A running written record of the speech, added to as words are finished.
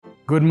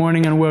Good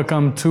morning and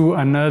welcome to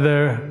another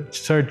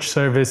church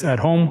service at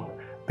home,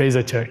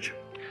 Beza Church.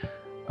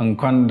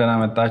 እንኳን ደህና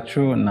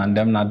መጣችሁ እና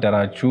እንደምን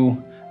አደራችሁ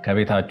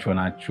ከቤታችሁ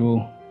ናችሁ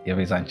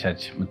የቤዛን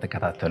ቸርች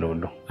የምትከታተሉ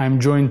ሁሉ I'm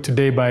joined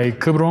today by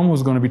Kibrom,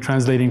 who's going to be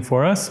translating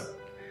for us.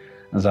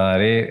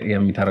 ዛሬ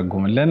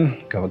የሚተረጉምልን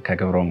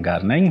ከክብሮም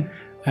ጋር ነኝ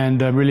And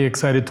I'm really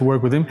excited to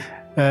work with him.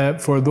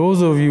 For those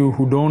of you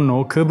who don't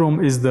know, Kibrom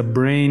is the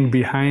brain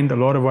behind a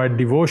lot of our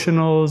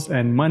devotionals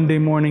and Monday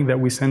morning that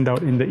we send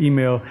out in the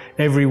email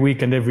every week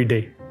and every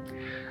day.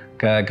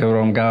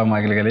 ከክብሮም ጋር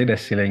ማገልገሌ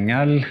ደስ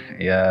ይለኛል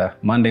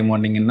የማንዴ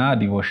ሞርኒንግ እና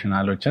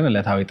ዲቮሽናሎችን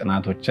ዕለታዊ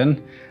ጥናቶችን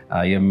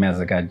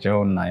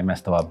የሚያዘጋጀውና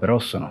የሚያስተባብረው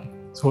እሱ ነው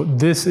So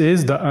this is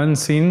the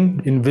unseen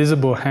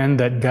invisible hand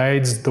that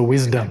guides the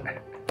wisdom.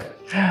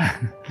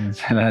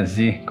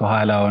 ስለዚህ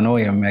ከኋላ ሆኖ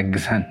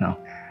የሚያግዘን ነው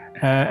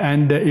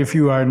And if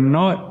you are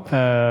not,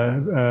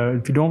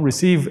 if you don't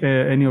receive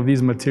any of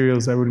these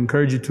materials, I would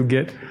encourage you to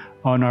get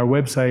on our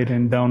website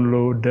and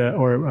download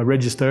or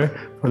register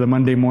for the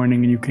Monday morning,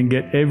 and you can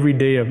get every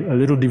day a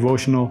little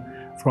devotional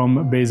from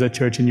Beza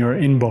Church in your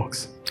inbox.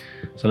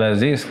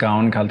 ስለዚህ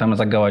እስካሁን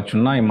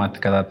ካልተመዘገባችሁና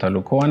የማትከታተሉ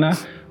ከሆነ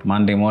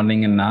ማንዴ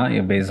ሞርኒንግ እና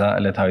የቤዛ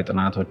ዕለታዊ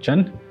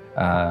ጥናቶችን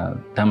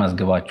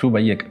ተመዝግባችሁ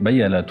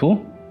በየዕለቱ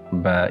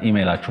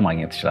በኢሜይላችሁ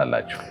ማግኘት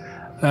ትችላላችሁ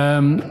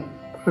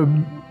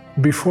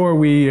Before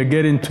we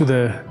get into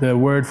the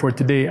word for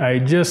today, I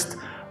just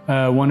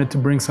wanted to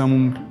bring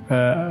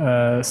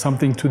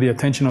something to the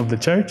attention of the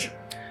church.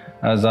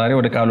 ዛሬ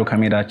ወደ ቃሉ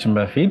ከመሄዳችን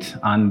በፊት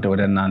አንድ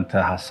ወደ እናንተ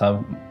ሐሳብ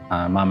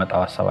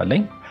ማመጣው ሐሳብ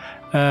አለኝ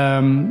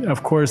Of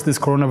course, this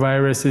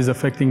coronavirus is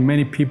affecting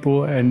many people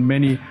and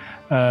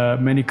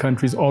many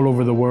countries all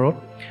over the world.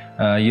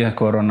 ይህ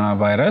ኮሮና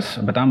ቫይረስ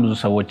በጣም ብዙ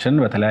ሰዎችን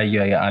በተለያየ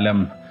የዓለም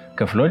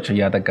ክፍሎች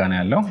እያጠቃ ነው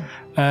ያለው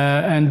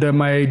And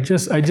I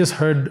just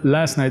heard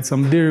last night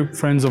some dear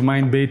friends of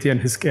mine, Betty and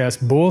Hiskias,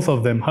 both of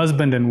them,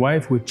 husband and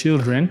wife with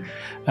children,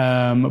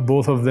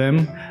 both of them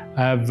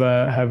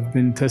have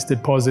been tested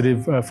positive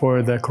for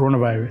the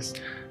coronavirus.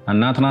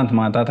 እና ትናንት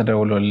ማታ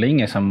ተደውሎልኝ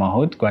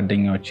የሰማሁት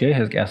ጓደኞቼ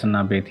ሕዝቅያስና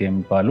ቤቲ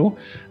የሚባሉ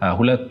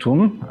ሁለቱም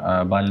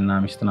ባልና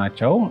ሚስት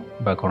ናቸው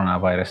በኮሮና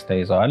ቫይረስ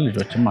ተይዘዋል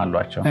ልጆችም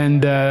አሏቸው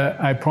And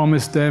I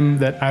promised them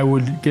that I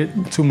would get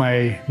to my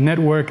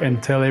network and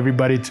tell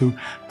everybody to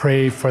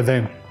pray for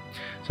them.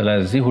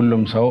 ስለዚህ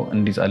ሁሉም ሰው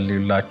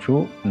እንዲጸልዩላችሁ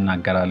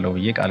እናገራለሁ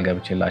ብዬ ቃል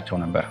ገብቼላቸው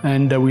ነበር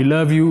And we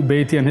love you,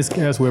 Betty and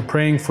Hiskias. We're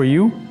praying for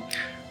you.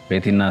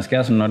 ቤቲና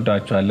ሕዝቅያስ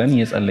እንወዳችኋለን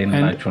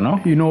እየጸለይንላችሁ ነው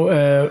You know,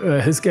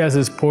 Hiskias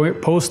is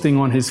posting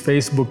on his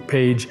Facebook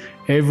page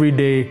every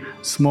day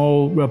small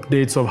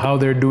updates of how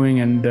they're doing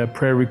and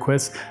prayer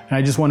requests. And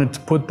I just wanted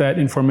to put that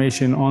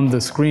information on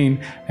the screen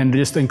and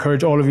just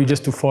encourage all of you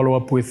just to follow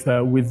up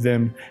with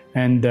them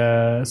and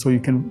so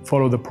you can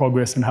follow the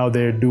progress and how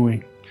they're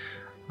doing.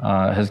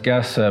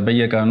 ሕዝቅያስ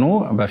በየቀኑ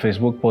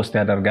በፌስቡክ ፖስት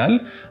ያደርጋል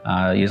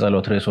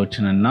የጸሎት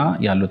ርዕሶችንና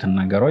ያሉትን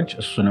ነገሮች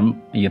እሱንም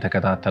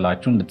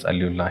እየተከታተላችሁ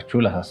እንድትጸልዩላችሁ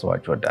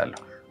ላሳስባችሁ እወዳለሁ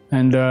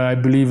And I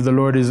believe the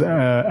Lord is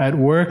at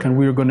work and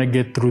we are going to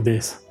get through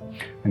this.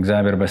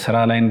 እግዚአብሔር በስራ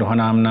ላይ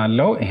እንደሆነ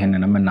አምናለሁ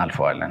ይሄንንም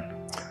እናልፈዋለን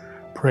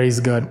Praise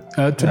God.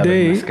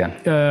 Today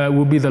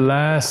will be the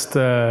last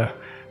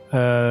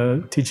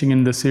teaching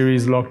in the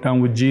series Lockdown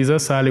with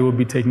Jesus. Sally will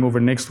be taking over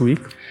next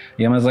week.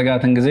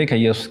 የመዘጋትን ጊዜ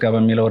ከኢየሱስ ጋር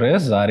በሚለው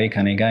ርዕስ ዛሬ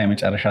ከኔ ጋር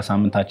የመጨረሻ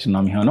ሳምንታችን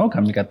ነው የሚሆነው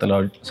ከሚቀጥለው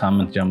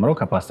ሳምንት ጀምሮ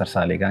ከፓስተር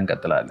ሳሌ ጋር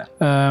እንቀጥላለን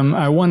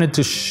I wanted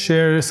to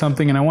share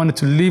something and I wanted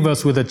to leave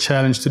us with a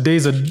challenge. Today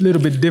is a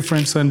little bit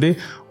different Sunday.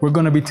 We're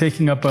going to be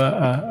taking up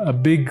a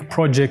big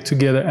project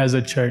together as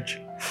a church.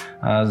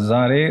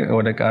 ዛሬ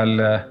ወደ ቃል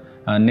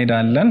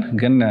እንሄዳለን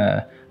ግን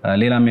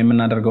ሌላም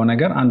የምናደርገው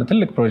ነገር አንድ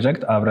ትልቅ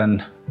ፕሮጀክት አብረን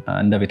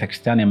እንደ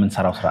ቤተክርስቲያን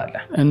የምንሰራው ስራ አለ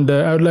And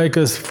I would like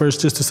us first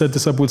just to set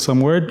this up with some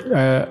word.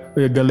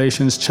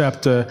 Galatians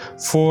chapter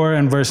 4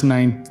 and verse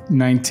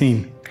 19.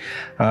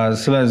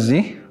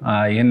 ስለዚህ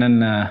ይህንን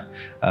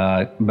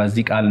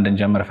በዚህ ቃል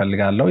እንድንጀምር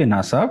ፈልጋለሁ ይህን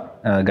ሐሳብ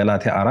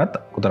ገላትያ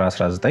 4 ቁጥር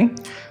 19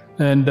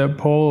 And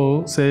Paul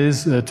says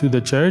to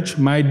the church,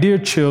 "My dear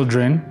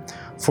children,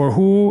 for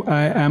who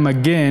I am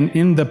again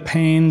in the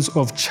pains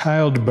of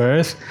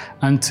childbirth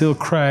until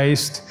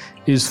Christ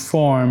is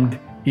formed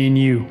in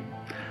you."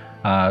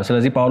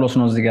 ስለዚህ ጳውሎስ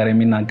ነው እዚህ ጋር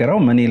የሚናገረው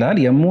ምን ይላል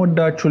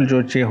የምወዳችሁ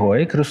ልጆቼ ሆይ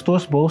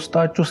ክርስቶስ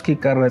በውስጣችሁ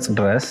እስኪቀረጽ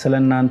ድረስ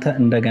ስለእናንተ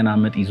እንደገና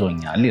ምጥ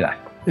ይዞኛል ይላል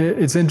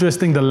It's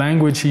interesting the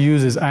language he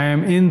uses. I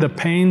am in the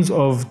pains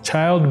of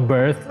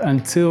childbirth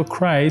until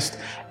Christ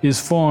is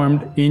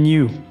formed in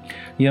you.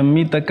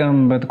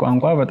 የሚጠቀምበት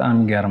ቋንቋ በጣም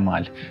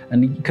ይገርማል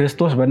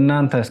ክርስቶስ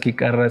በእናንተ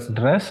እስኪቀረጽ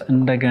ድረስ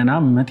እንደገና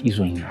ምጥ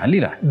ይዞኛል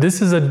ይላል This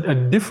is a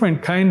different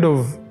kind of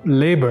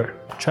labor,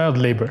 child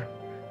labor.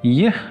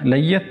 ይህ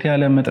ለየት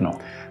ያለ ምጥ ነው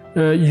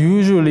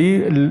Usually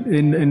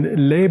in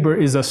labor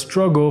is a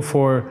struggle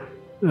for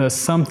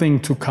something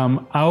to come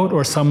out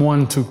or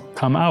someone to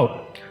come out.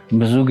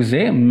 ብዙ ጊዜ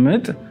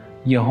ምጥ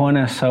የሆነ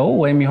ሰው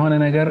ወይም የሆነ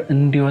ነገር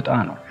እንዲወጣ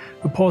ነው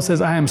Paul says,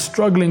 I am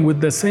struggling with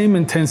the same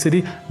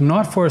intensity,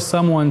 not for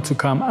someone to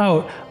come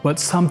out, but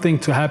something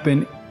to happen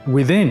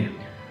within.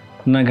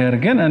 ነገር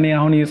ግን እኔ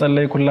አሁን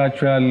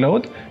እየጸለይኩላችሁ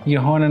ያለሁት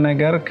የሆነ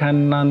ነገር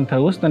ከናንተ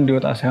ውስጥ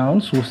እንዲወጣ ሳይሆን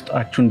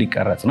ውስጣችሁ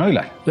እንዲቀረጽ ነው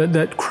ይላል።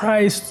 That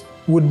Christ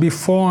would be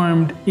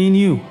formed in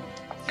you.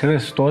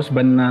 ክርስቶስ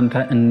በእናንተ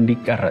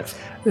እንዲቀረጽ።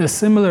 A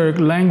similar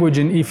language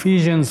in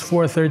Ephesians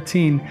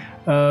 4:13,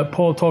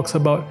 Paul talks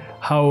about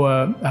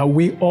how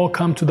we all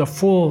come to the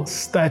full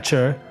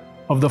stature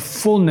of the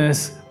fullness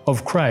of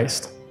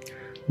Christ.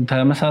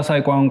 ተመሳሳይ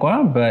ቋንቋ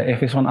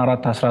በኤፌሶን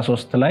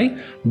 4:13 ላይ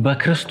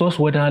በክርስቶስ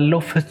ወዳለው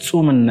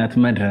ፍጹምነት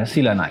መድረስ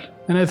ይለናል።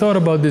 And I thought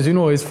about this,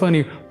 it's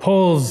funny,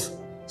 Paul's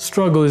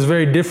struggle is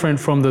very different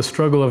from the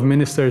struggle of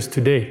ministers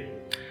today.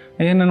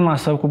 ይህንን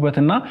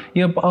ማሰብኩበትና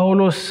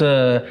የጳውሎስ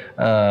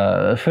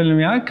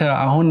ፍልሚያ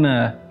ከአሁን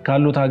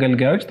ካሉት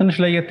አገልጋዮች ትንሽ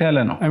ለየት ያለ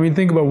ነው። I mean,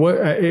 think about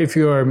if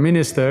you are a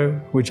minister,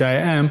 which I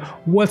am,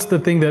 what's the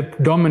thing that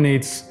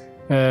dominates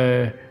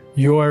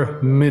your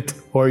myth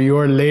or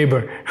your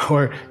labor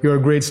or your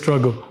great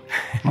struggle?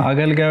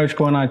 አገልጋዮች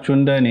ከሆናችሁ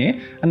እንደኔ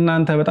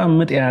እናንተ በጣም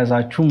ምጥ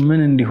የያዛችሁ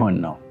ምን እንዲሆን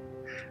ነው?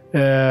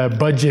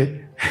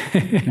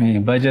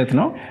 በጀት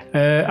ነው።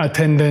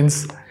 Attendance.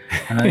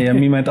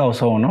 የሚመጣው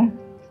ሰው ነው።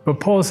 But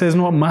Paul says,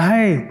 no,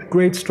 my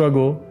great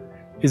struggle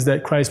is that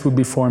Christ would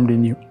be formed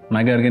in you.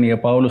 ነገር ግን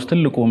የጳውሎስ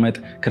ትልቁ ምጥ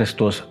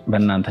ክርስቶስ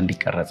በእናንተ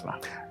እንዲቀረጽ ነው።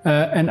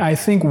 And I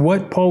think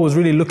what Paul was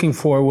really looking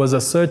for was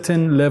a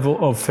certain level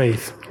of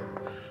faith.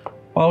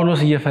 ጳውሎስ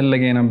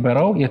እየፈለገ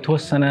የነበረው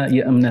የተወሰነ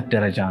የእምነት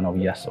ደረጃ ነው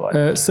ብዬ አስባለሁ።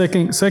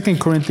 2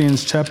 Corinthians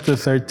chapter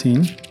 13.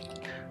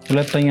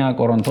 ሁለተኛ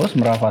ቆሮንቶስ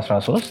ምዕራፍ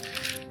 13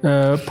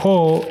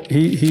 Paul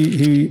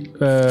he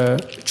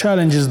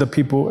challenges the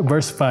people,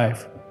 verse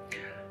 5.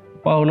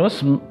 ጳውሎስ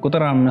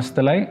ቁጥር 5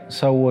 ላይ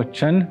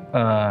ሰዎችን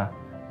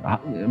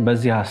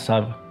በዚህ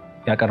ሐሳብ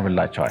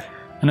ያቀርብላቸዋል።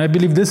 And I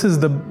believe this is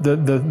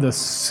the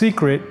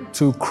secret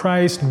to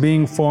Christ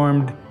being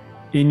formed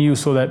in you,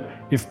 so that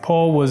if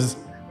Paul was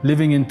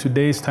living in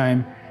today's time,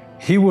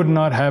 he would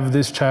not have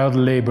this child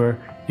labor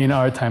in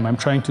our time. I'm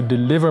trying to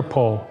deliver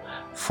Paul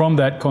from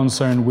that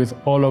concern with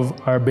all of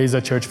our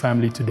Beza Church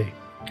family today.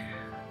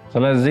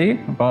 ስለዚህ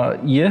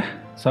ይህ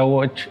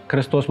ሰዎች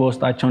ክርስቶስ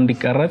በውስጣቸው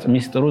እንዲቀረጽ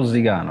ሚስጥሩ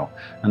እዚህ ጋር ነው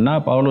እና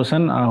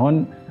ጳውሎስን አሁን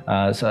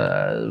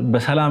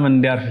በሰላም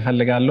እንዲያርፍ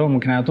ፈልጋለሁ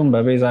ምክንያቱም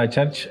በቤዛ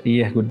ቸርች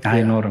ይህ ጉዳይ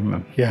አይኖርም።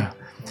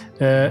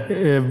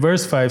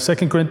 Verse 5,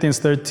 2 Corinthians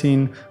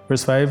 13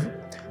 verse 5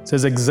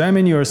 says,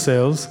 examine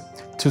yourselves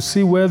to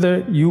see whether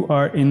you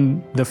are in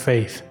the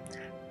faith.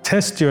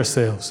 Test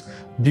yourselves.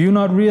 Do you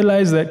not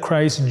realize that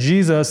Christ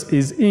Jesus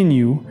is in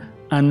you,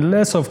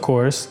 unless of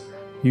course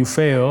you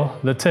fail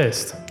the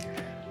test?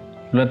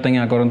 ሁለተኛ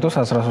ቆሮንቶስ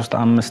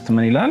 13:5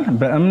 ምን ይላል?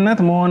 በእምነት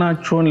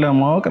መሆናችሁን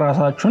ለማወቅ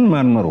ራሳችሁን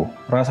መርምሩ፣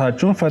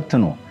 ራሳችሁን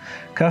ፈትኑ።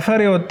 ከፈር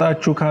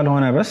የወጣችሁ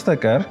ካልሆነ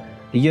በስተቀር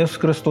ኢየሱስ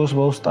ክርስቶስ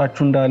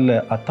በውስጣችሁ እንዳለ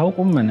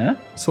አታውቁምን?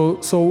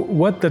 So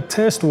what the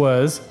test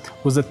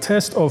was a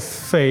test of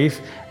faith,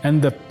 and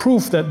the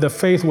proof that the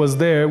faith was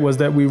there was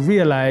that we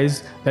realized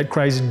that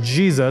Christ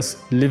Jesus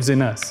lives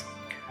in us.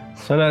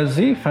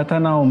 ስለዚህ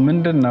ፈተናው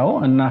ምንድነው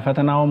እና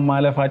ፈተናውን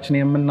ማለፋችን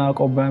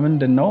የምናውቀው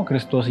በምንድነው?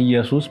 ክርስቶስ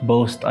ኢየሱስ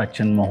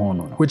በውስጣችን መሆኑ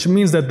ነው። Which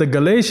means that the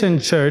Galatian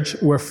church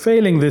were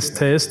failing this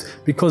test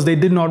because they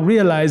did not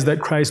realize that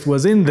Christ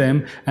was in them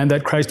and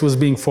that Christ was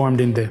being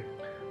formed in them.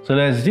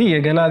 ስለዚህ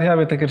የገላትያ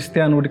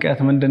ቤተክርስቲያን ውድቀት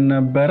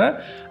ምንድነበር?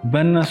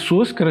 በእነሱ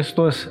ውስጥ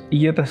ክርስቶስ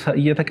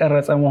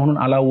እየተቀረጸ መሆኑን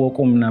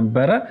አላወቁም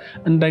ነበር።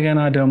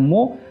 እንደገና ደግሞ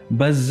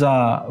በዛ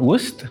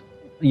ውስጥ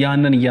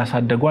ያንን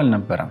እያሳደጉ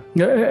አልነበረም።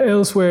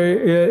 Elsewhere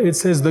it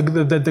says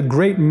that the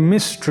great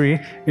mystery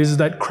is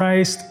that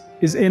Christ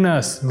is in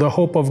us, the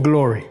hope of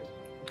glory.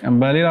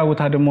 በሌላ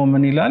ቦታ ደግሞ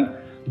ምን ይላል?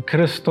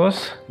 ክርስቶስ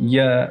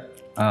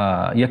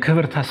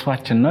የክብር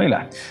ተስፋችን ነው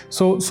ይላል።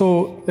 So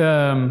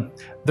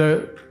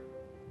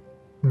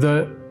the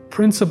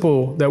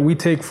principle that we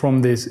take from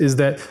this is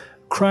that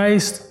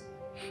Christ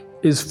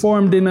is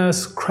formed in us,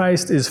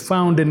 Christ is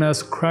found in us,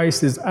 Christ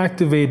is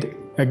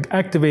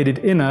activated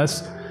in us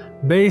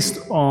based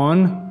on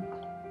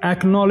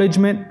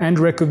acknowledgement and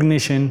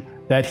recognition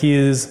that he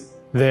is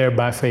there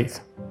by faith.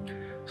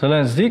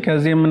 ስለዚህ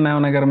ከዚህ የምናየው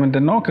ነገር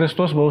ምንድነው?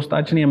 ክርስቶስ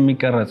በውስጣችን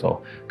የሚቀረጸው፣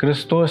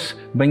 ክርስቶስ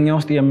በእኛ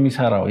ውስጥ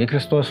የሚሰራው፣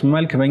 የክርስቶስ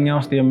መልክ በእኛ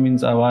ውስጥ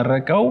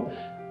የሚንጸባረቀው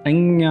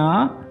እኛ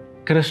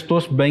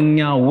ክርስቶስ በእኛ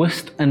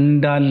ውስጥ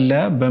እንዳለ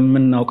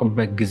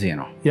በምናውቅበት ጊዜ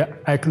ነው።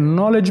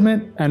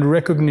 acknowledgement and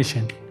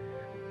recognition.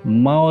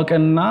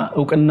 ማወቅና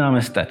እውቅና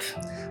መስጠት።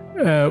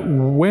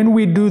 When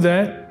we do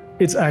that,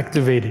 it's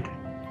activated.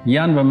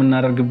 ያን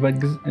በምናደርግበት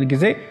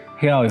ጊዜ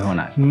ሕያው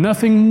ይሆናል።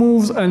 Nothing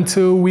moves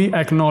until we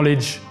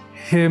acknowledge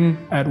him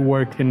at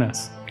work in us.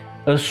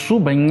 እሱ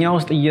በእኛ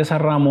ውስጥ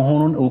እየሰራ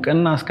መሆኑን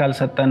እውቅና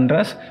እስካልሰጠን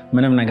ድረስ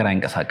ምንም ነገር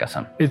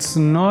አይንቀሳቀስም። It's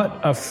not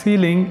a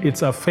feeling,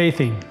 it's a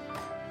faithing.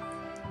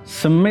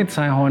 ስሜት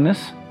ሳይሆንስ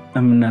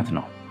እምነት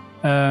ነው።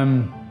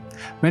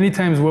 Many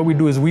times what we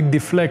do is we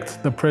deflect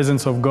the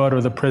presence of God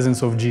or the presence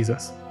of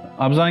Jesus.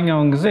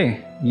 አብዛኛውን ጊዜ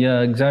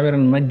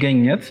የእግዚአብሔርን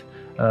መገኘት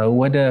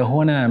ወደ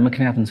ሆነ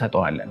ምክንያት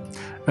እንሰጠዋለን።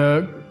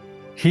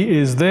 He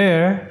is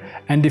there,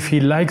 and if he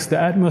likes the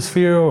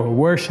atmosphere or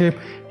worship,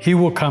 he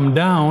will come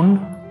down,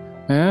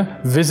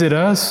 visit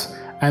us,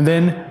 and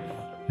then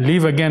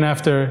leave again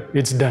after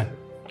it's done.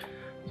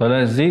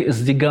 ስለዚህ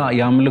እዚህ ጋር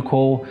ያምልኮ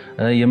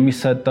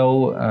የሚሰጠው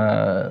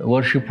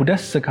ወርሺፑ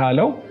ደስ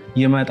ካለው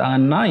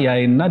ይመጣና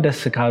ያይና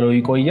ደስ ካለው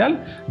ይቆያል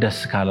ደስ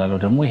ካላለው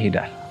ደግሞ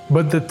ይሄዳል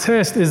But the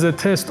test is a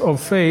test of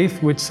faith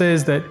which says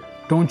that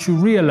don't you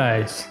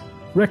realize,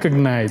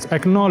 recognize,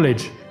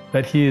 acknowledge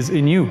that he is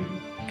in you.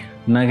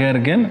 ነገር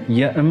ግን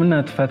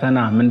የእምነት ፈተና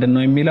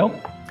ምንድነው የሚለው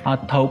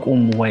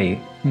አታውቁም ወይ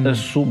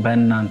እሱ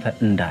በእናንተ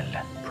እንዳለ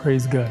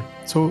Praise God.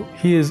 So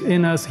he is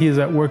in us, he is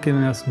at work in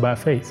us by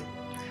faith.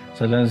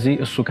 ስለዚህ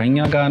እሱ ከኛ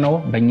ጋር ነው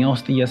በእኛ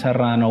ውስጥ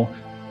እየሰራ ነው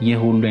ይህ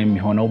ሁሉ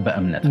የሚሆነው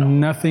በእምነት ነው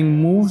Nothing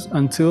moves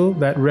until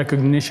that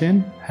recognition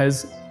has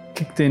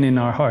kicked in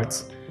our hearts.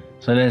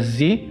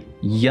 ስለዚህ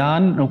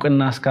ያን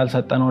ዕውቅና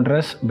እስካልሰጠነው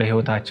ድረስ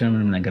በህይወታችን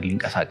ምንም ነገር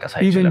ሊንቀሳቀስ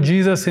አይችልም Even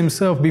Jesus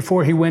himself,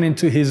 before he went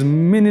into his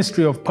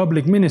ministry of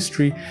public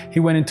ministry, he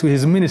went into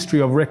his ministry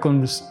of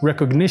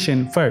recognition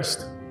first.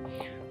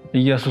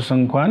 ኢየሱስ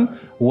እንኳን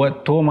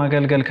ወጥቶ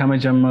ማገልገል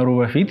ከመጀመሩ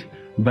በፊት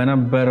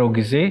በነበረው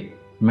ጊዜ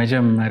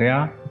መጀመሪያ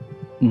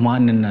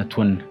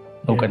ማንነቱን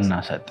ዕውቅና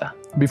ሰጠ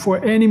Before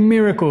any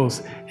miracles,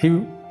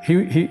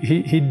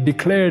 he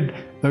declared,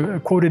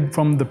 quoted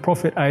from the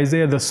prophet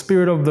Isaiah, the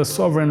Spirit of the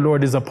Sovereign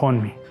Lord is upon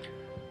me.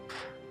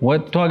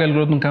 ወጥቶ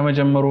አገልግሎቱን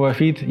ከመጀመሩ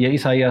በፊት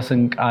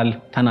የኢሳይያስን ቃል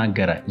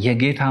ተናገረ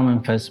የጌታ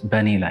መንፈስ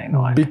በእኔ ላይ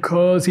ነው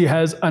Because he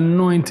has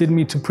anointed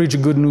me to preach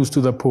good news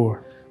to the poor.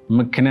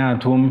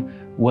 ምክንያቱም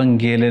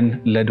ወንጌልን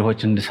ለድሆች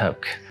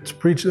እንድሰብክ To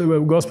preach the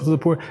gospel to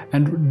the poor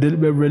and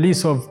the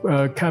release of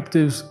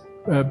captives,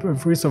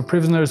 release of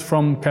prisoners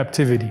from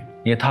captivity.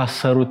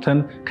 የታሰሩትን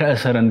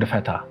ከእስር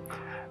እንድፈታ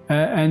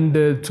And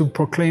to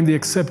proclaim the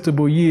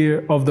acceptable year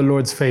of the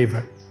Lord's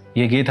favor.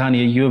 የጌታን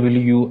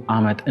የኢዮቤልዩ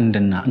ዓመት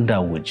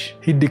እንዳውጅ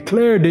He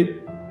declared it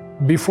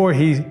before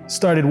he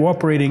started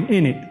operating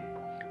in it.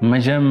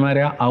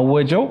 መጀመሪያ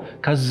አወጀው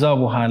ከዛ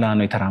በኋላ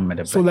ነው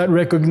የተራመደበት So that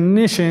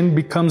recognition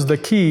becomes the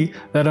key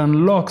that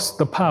unlocks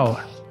the power.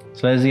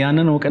 ስለዚህ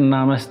ያንን ዕውቅና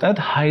መስጠት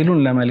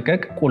ኃይሉን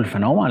ለመልቀቅ ቁልፍ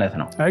ነው ማለት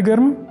ነው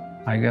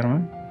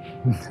አይገርምም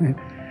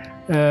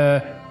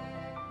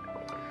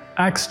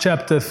Acts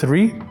chapter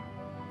 3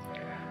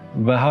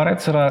 በሐዋርያት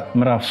ሥራ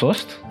ምዕራፍ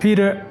 3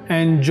 Peter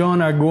and John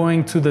are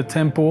going to the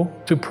temple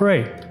to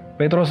pray.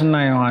 ጴጥሮስና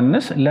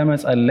ዮሐንስ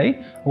ለመጸለይ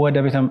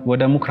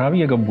ወደ ምኵራብ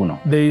እየገቡ ነው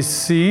They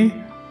see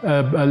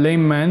a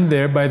lame man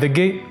there by the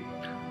gate.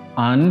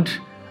 አንድ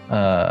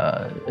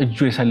እጁ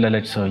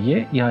የሰለለች ሰውዬ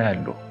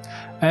ያያሉ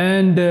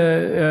And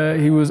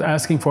he was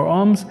asking for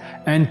alms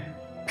and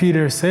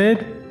Peter said,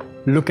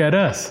 "Look at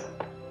us."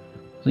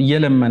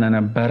 እየለመነ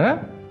ነበረ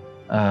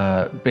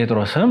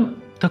ጴጥሮስም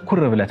ትኩር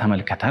ብለህ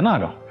ተመልከተን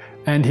አለው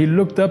And he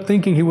looked up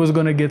thinking he was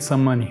going to get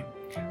some money.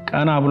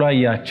 ቀና ብሎ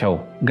አያቸው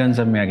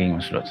ገንዘብ የሚያገኝ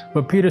መስሎት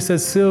But Peter said,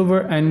 "Silver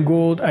and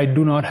gold I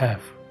do not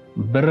have.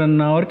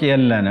 ብርና ወርቅ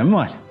የለንም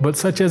አለ But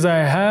such as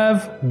I have,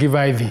 give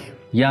I thee.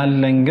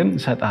 ያለኝ ግን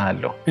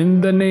እሰጥሃለሁ In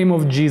the name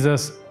of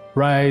Jesus,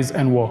 rise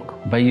and walk."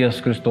 በኢየሱስ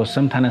ክርስቶስ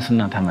ስም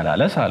ተነስና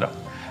ተመላለስ አለው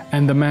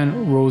And the man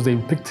rose. They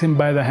picked him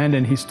by the hand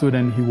and he stood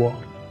and he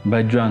walked.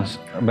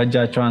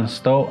 በእጃቸው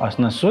አንስተው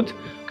አስነሱት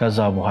ከዛ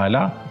በኋላ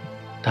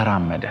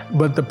ተራመደ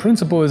But the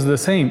principle is the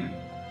same.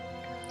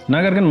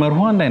 ነገር ግን መርሁ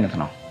አንድ አይነት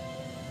ነው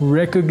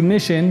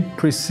Recognition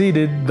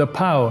preceded the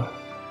power.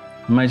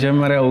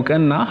 መጀመሪያ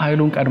ዕውቅና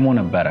ኃይሉን ቀድሞ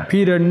ነበረ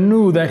Peter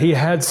knew that he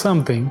had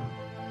something.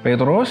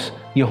 ጴጥሮስ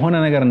የሆነ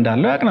ነገር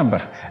እንዳለው ያውቅ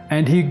ነበር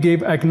And he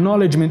gave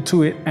acknowledgement to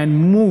it and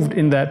moved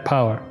in that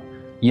power.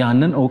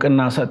 ያንን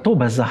ዕውቅና ሰጥቶ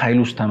በዛ ኃይል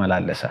ውስጥ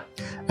ተመላለሰ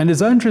And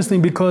it's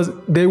interesting because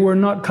they were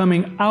not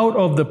coming out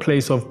of the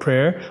place of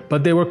prayer, but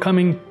they were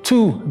coming to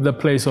the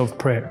place of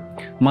prayer.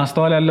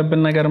 ማስተዋል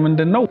ያለብን ነገር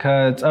ምንድነው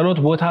ከጸሎት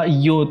ቦታ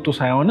እየወጡ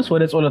ሳይሆንስ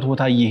ወደ ጸሎት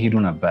ቦታ እየሄዱ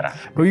ነበር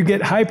But you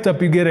get hyped up,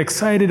 you get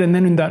excited, and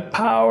then in that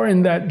power,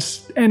 in that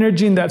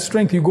energy, in that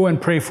strength, you go and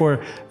pray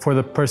for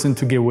the person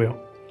to get well.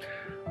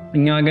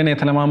 እኛ ግን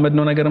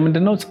የተለማመድነው ነገር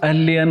ምንድነው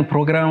ጸልየን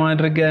ፕሮግራም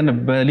አድርገን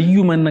በልዩ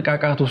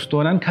መነቃቃት ውስጥ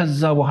ሆነን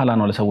ከዛ በኋላ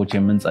ነው ለሰዎች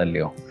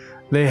የምንጸልየው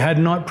They had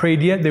not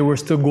prayed yet, they were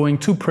still going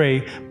to pray,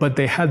 but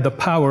they had the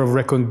power of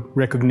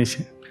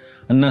recognition.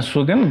 እነሱ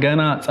ግን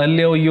ገና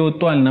ጸልየው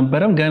እየወጡ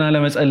አልነበረም ገና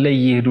ለመጸለይ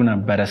እየሄዱ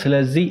ነበር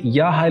ስለዚህ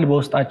ያ ኃይል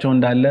በውስጣቸው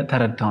እንዳለ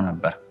ተረድተው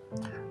ነበር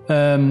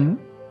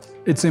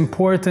It's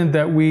important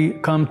that we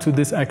come to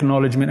this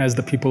acknowledgement as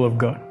the people of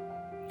God.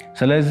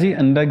 ስለዚህ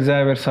እንደ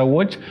እግዚአብሔር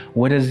ሰዎች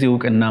ወደዚህ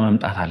ዕውቅና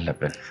መምጣት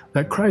አለብን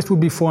That Christ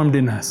will be formed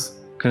in us.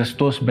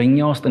 ክርስቶስ በእኛ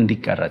ውስጥ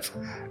እንዲቀረጽ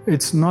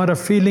It's not a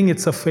feeling,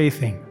 it's a faith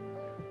thing.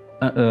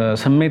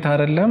 ስሜት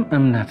አይደለም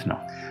እምነት ነው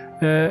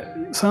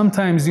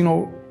Sometimes,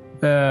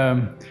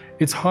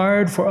 it's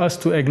hard for us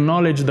to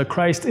acknowledge the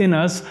Christ in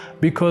us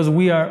because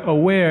we are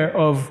aware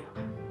of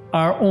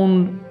our own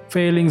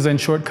failings and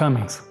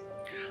shortcomings.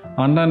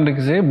 አንዳንድ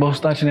ጊዜ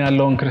በውስጣችን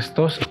ያለውን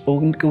ክርስቶስ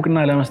ዕውቅና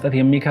ለመስጠት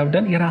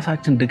የሚከብደን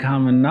የራሳችን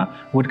ድካምና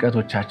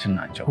ውድቀቶቻችን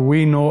ናቸው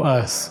We know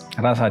us.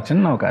 ራሳችን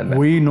እናውቃለን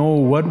We know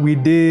what we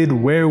did,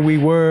 where we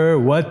were,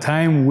 what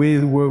time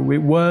it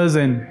was,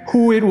 and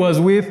who it was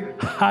with.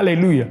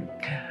 Hallelujah.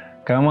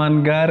 ከማን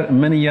ጋር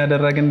ምን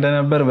እያደረግን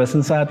እንደነበር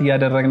በስንት ሰዓት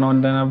እያደረግነው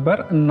እንደነበር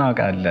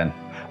እናውቃለን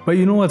But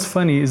you know what's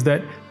funny is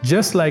that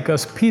just like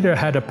us, Peter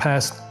had a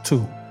past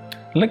too.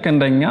 ልክ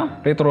እንደኛ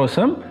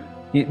ጴጥሮስም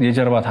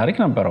የጀርባ ታሪክ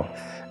ነበረው።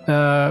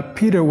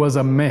 Peter was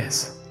a mess.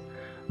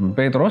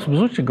 ጴጥሮስ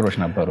ብዙ ችግሮች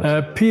ነበሩት።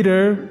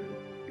 Peter,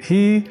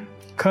 he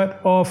cut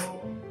off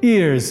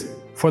ears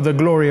for the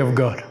glory of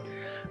God.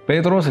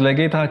 ጴጥሮስ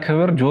ለጌታ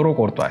ክብር ጆሮ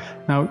ቆርጧል።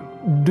 Now,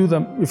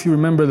 if you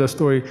remember the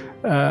story,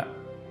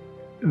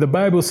 the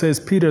Bible says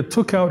Peter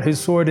took out his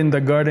sword in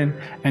the garden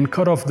and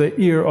cut off the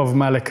ear of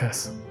Malchus,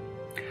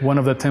 one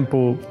of the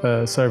temple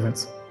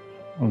servants.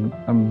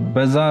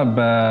 በዛ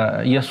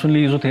በኢየሱስን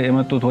ሊይዙት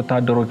የመጡት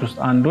ወታደሮች ውስጥ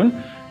አንዱን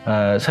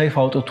ሰይፍ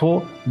አውጥቶ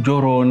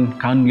ጆሮን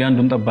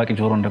ያንዱን ጠባቂ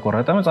ጆሮ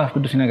እንደቆረጠ መጽሐፍ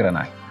ቅዱስ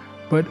ይነግረናል።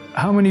 But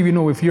how many of you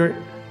know if you're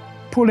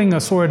pulling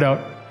a sword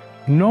out,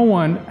 no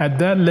one at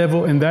that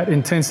level in that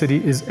intensity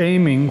is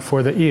aiming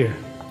for the ear?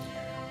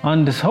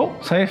 አንድ ሰው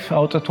ሰይፍ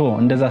አውጥቶ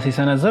እንደዛ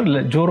ሲሰነዝር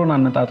ጆሮን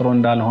አነጣጥሮ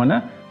እንዳልሆነ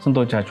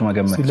ስንቶቻችሁ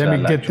መገመት So let me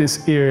get this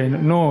ear.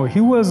 No,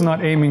 he was not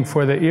aiming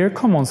for the ear.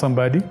 Come on,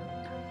 somebody.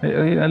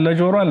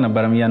 ለጆሮ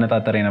አልነበረም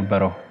እያነጣጠረ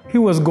የነበረው። He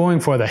was going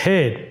for the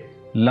head.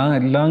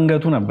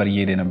 ለአንገቱ ነበር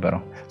እየሄደ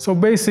የነበረው። So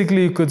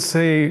basically you could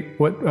say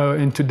what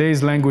in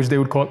today's language they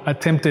would call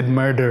attempted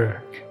murder.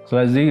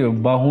 ስለዚህ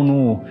በአሁኑ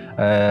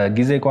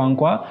ጊዜ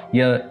ቋንቋ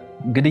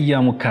የግድያ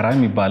ሙከራ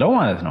የሚባለው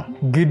ማለት ነው።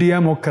 ግድያ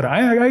ሙከራ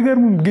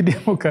አይገርምም? ግድያ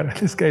ሙከራ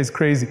this guy is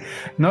crazy.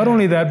 Not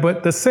only that, but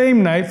the same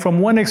night, from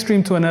one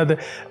extreme to another,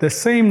 the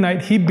same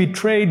night he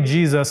betrayed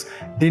Jesus,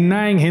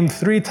 denying him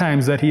 3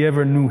 times that he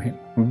ever knew him.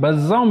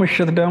 በዛው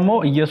ምሽት ደግሞ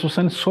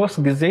ኢየሱስን 3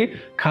 ጊዜ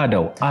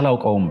ካደው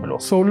አላውቀውም ብሎ።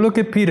 So look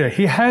at Peter.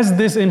 He has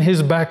this in his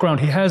background.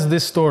 He has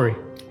this story.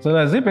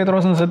 ስለዚህ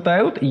ጴጥሮስን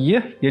ስታዩት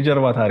ይህ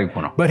የጀርባ ታሪኩ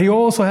ነው። But he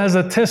also has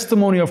a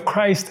testimony of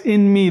Christ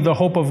in me, the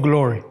hope of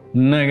glory.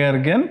 ነገር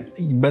ግን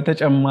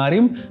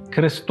በተጨማሪም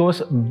ክርስቶስ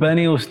በኔ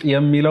ውስጥ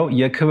የሚለው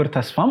የክብር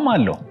ተስፋም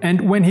አለው። And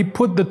when he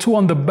put the two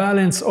on the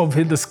balance of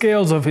the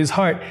scales of his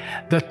heart,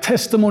 the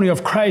testimony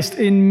of Christ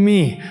in me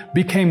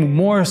became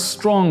more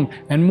strong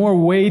and more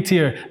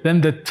weightier than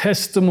the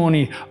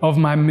testimony of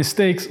my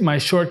mistakes, my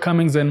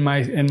shortcomings, and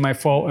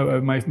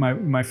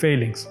my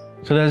failings.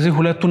 ስለዚህ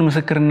ሁለቱን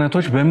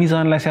ምስክርነቶች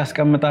በሚዛን ላይ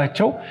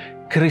ሲያስቀምጣቸው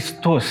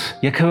ክርስቶስ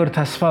የክብር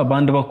ተስፋ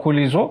በአንድ በኩል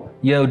ይዞ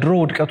የድሮ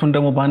ውድቀቱን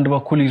ደግሞ በአንድ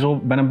በኩል ይዞ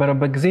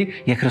በነበረበት ጊዜ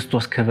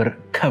የክርስቶስ ክብር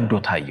ከብዶ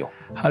ታየው።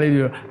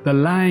 Hallelujah. The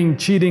lying,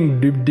 cheating,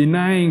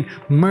 denying,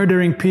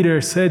 murdering Peter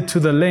said to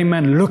the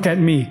layman, "Look at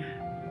me.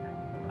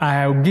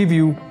 I'll give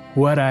you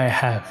what I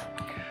have."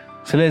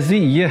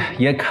 ስለዚህ ይህ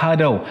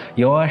የካደው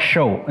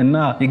የዋሸው እና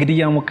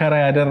የግድያ ሙከራ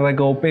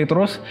ያደረገው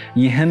ጴጥሮስ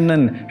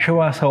ይህንን ሽባ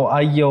ሰው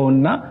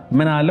አየውና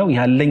ምን አለው?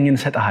 ያለኝን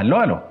ሰጣለሁ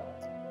አለው።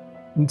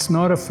 It's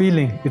not a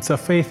feeling, it's a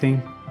faith thing.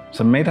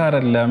 ስሜት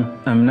አይደለም፣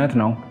 እምነት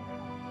ነው።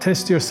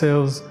 Test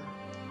yourselves.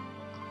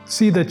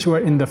 See that you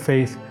are in the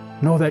faith.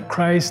 Know that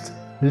Christ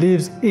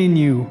lives in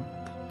you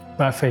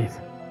by faith.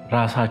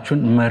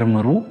 ራሳችሁን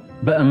መርምሩ፣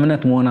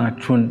 በእምነት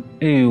መሆናችሁን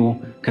እዩ፣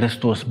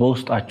 ክርስቶስ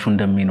በውስጣችሁ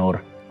እንደሚኖር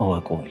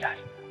እወቁ ይላል።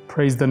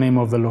 Praise the name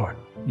of the Lord.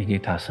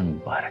 የጌታ ስም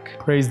ይባረክ።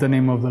 Praise the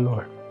name of the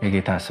Lord.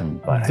 የጌታ ስም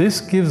ይባረክ። This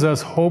gives us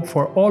hope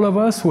for all of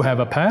us who have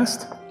a past.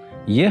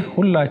 ይህ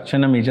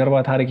ሁላችንም የጀርባ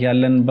ታሪክ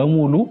ያለን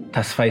በሙሉ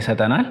ተስፋ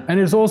ይሰጠናል። And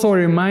it's also a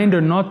reminder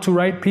not to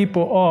write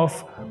people off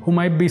who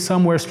might be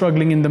somewhere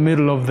struggling in the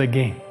middle of the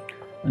game.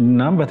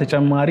 እናም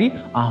በተጨማሪ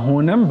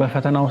አሁንም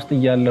በፈተና ውስጥ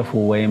እያለፉ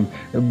ወይም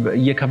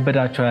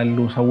እየከበዳቸው ያሉ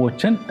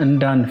ሰዎችን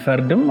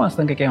እንዳንፈርድም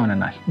ማስጠንቀቂያ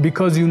ይሆነናል።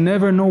 Because you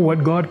never know what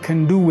God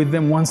can do with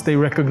them once they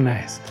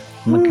recognize.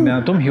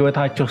 ምክንያቱም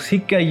ህይወታቸው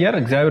ሲቀየር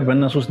እግዚአብሔር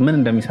በእነሱ ውስጥ ምን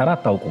እንደሚሰራ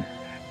አታውቁም።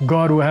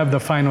 God will have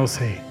the final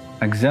say.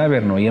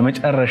 እግዚአብሔር ነው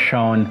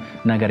የመጨረሻውን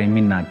ነገር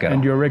የሚናገረው።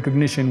 And your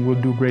recognition will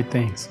do great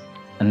things.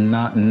 እና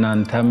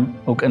እናንተም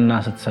እውቅና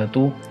ስትሰጡ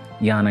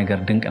ያ ነገር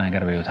ድንቅ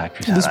ነገር በህይወታችሁ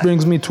ይሰራል። This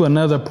brings me to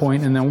another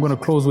point, and I'm going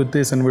to close with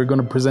this, and we're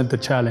going to present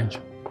the challenge.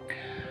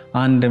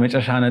 አንድ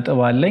መጨረሻ ነጥብ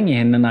አለኝ።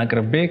 ይሄንን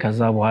አቅርቤ ከዛ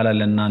በኋላ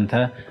ለእናንተ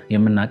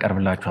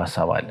የምናቀርብላችሁ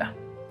ሐሳብ አለ።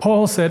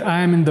 Paul said, "I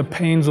am in the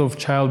pains of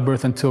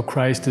childbirth until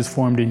Christ is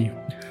formed in you."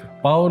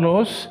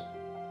 ጳውሎስ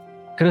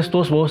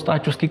ክርስቶስ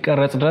በውስጣችሁ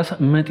እስኪቀረጽ ድረስ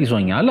ምጥ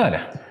ይዞኛል አለ።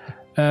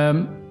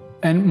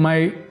 And my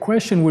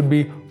question would be,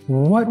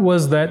 what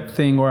was that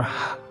thing, or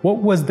what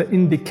was the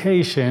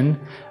indication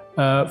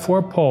for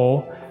Paul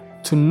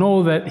to know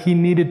that he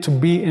needed to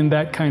be in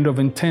that kind of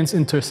intense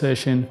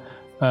intercession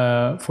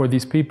for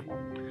these people?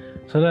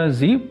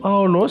 ስለዚህ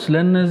ጳውሎስ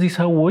ለነዚህ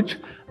ሰዎች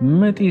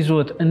ምጥ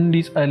ይዞት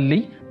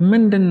እንዲጸልይ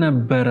ምንድን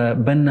ነበረ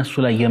በእነሱ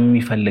ላይ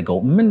የሚፈልገው?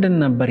 ምንድን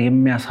ነበር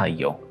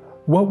የሚያሳየው?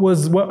 What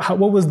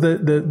was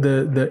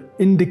the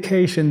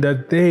indication that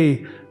they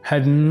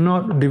had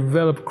not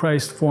developed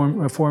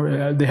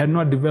they had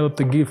not developed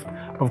the gift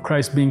of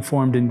Christ being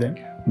formed in them?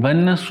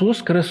 በእነሱ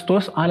ውስጥ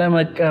ክርስቶስ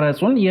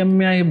አለመቀረጹን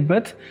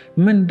የሚያይበት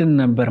ምንድን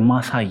ነበር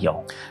ማሳያው?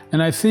 And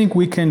I think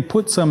we can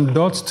put some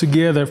dots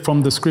together from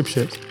the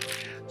scriptures.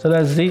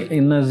 ስለዚህ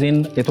እነዚህን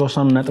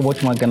የተወሰኑ ነጥቦች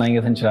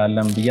ማገናኘት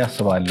እንችላለን ብዬ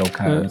አስባለሁ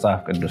ከመጽሐፍ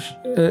ቅዱስ።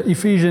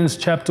 Ephesians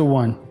chapter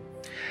 1.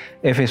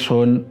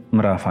 ኤፌሶን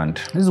ምዕራፍ 1.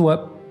 This is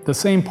what the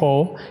same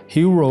Paul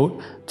he wrote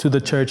to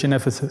the church in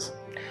Ephesus.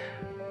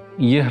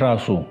 ይህ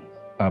ራሱ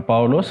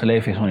ጳውሎስ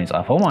ለኤፌሶን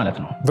የጻፈው ማለት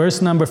ነው። Verse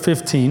number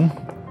 15.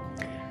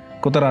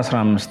 ቁጥር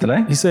 15 ላይ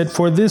He said,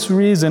 "For this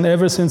reason,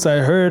 ever since I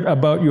heard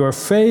about your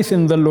faith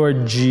in the Lord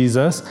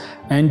Jesus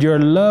and your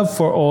love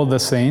for all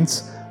the saints,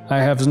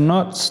 I have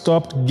not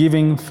stopped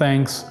giving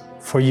thanks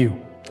for you."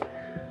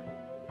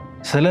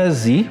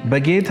 ስለዚህ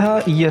በጌታ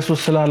ኢየሱስ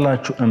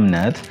ስላላችሁ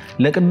እምነት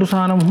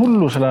ለቅዱሳንም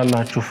ሁሉ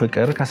ስላላችሁ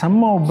ፍቅር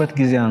ከሰማሁበት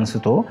ጊዜ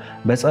አንስቶ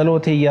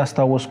በጸሎቴ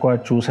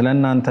ያስታወስኳችሁ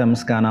ስለናንተ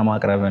ምስጋና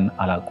ማቅረብን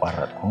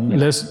አላቋረጥኩም።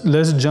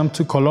 Let's jump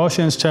to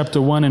Colossians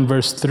chapter 1 and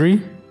verse 3.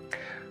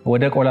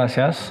 ወደ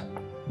ቆላስያስ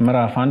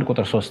ምዕራፍ 1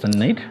 ቁጥር 3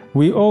 እንሂድ።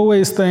 We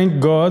always thank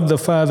God, the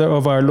Father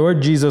of our Lord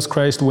Jesus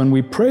Christ, when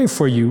we pray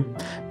for you,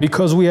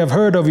 because we have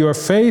heard of your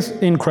faith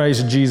in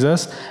Christ Jesus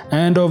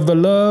and of the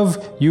love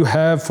you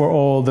have for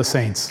all the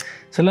saints.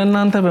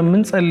 ስለናንተ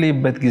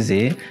በመንጸልይበት ጊዜ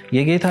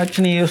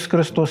የጌታችን ኢየሱስ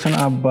ክርስቶስን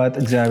አባት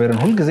እግዚአብሔርን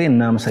ሁሉ ጊዜ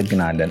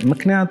እናመሰግናለን፣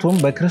 ምክንያቱም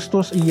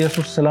በክርስቶስ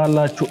ኢየሱስ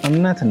ስላላችሁ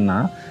እምነትና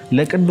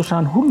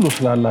ለቅዱሳን ሁሉ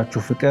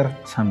ስላላችሁ ፍቅር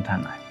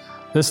ሰምተናል።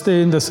 Let's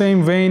stay in the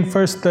same vein.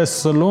 1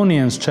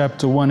 Thessalonians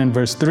chapter 1 and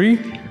verse 3.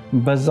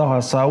 በዛው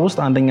ሐሳብ ውስጥ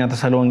አንደኛ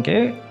ተሰሎንቄ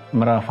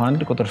ምዕራፍ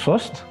 1 ቁጥር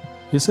 3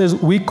 It says,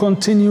 "We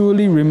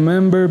continually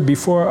remember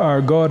before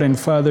our God and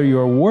Father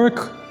your work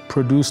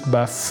produced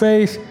by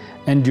faith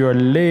and your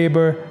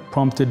labor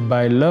prompted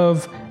by love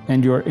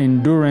and your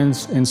endurance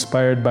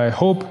inspired by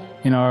hope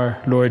in our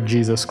Lord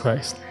Jesus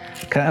Christ."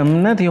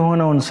 ከእምነት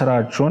የሆነውን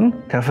ስራችሁን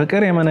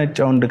ከፍቅር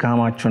የመነጨውን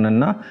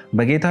ድካማችሁንና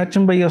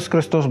በጌታችን በኢየሱስ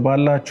ክርስቶስ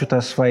ባላችሁ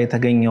ተስፋ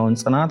የተገኘውን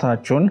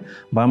ጽናታችሁን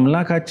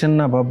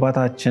በአምላካችንና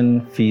በአባታችን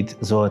ፊት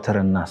ዘወትር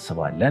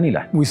እናስባለን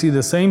ይላል። We see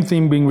the same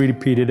thing being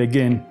repeated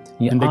again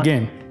and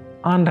again.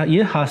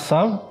 ይህ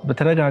ሐሳብ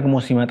በተደጋግሞ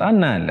ሲመጣ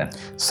እናያለን።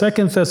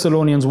 2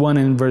 Thessalonians 1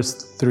 and verse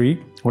 3.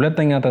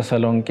 ሁለተኛ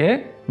ተሰሎንቄ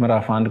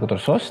ምዕራፍ 1 ቁጥር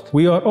 3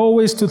 We are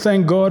always to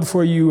thank God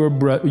for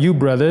you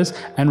brothers,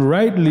 and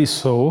rightly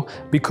so,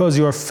 because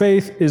your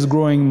faith is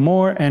growing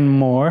more and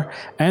more,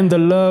 and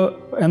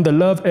the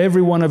love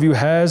every one of you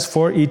has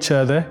for each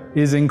other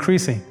is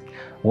increasing.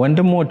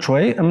 ወንድሞች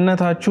ሆይ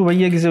እምነታችሁ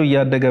በየጊዜው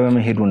እያደገ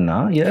በመሄዱና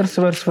የእርስ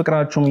በርስ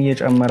ፍቅራችሁም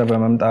እየጨመረ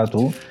በመምጣቱ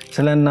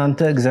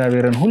ስለናንተ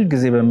እግዚአብሔርን ሁሉ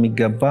ጊዜ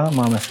በሚገባ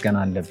ማመስገን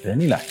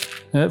አለብን ይላል።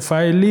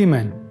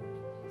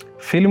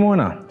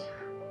 ፊልሞና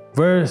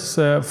verse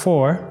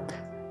 4,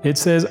 it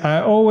says,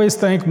 "I always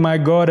thank my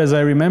God as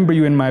I remember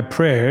you in my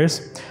prayers,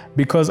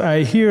 because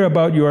I hear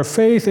about your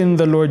faith in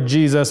the Lord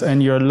Jesus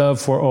and your love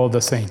for all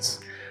the saints."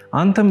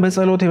 አንተም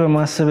በጸሎቴ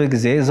በማሰብ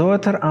ጊዜ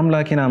ዘወትር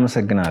አምላኬን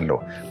አመሰግናለሁ፣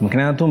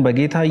 ምክንያቱም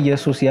በጌታ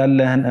ኢየሱስ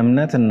ያለህን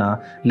እምነትና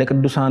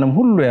ለቅዱሳንም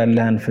ሁሉ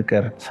ያለህን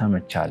ፍቅር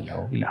ሰምቻለሁ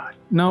ይላል።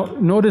 Now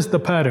notice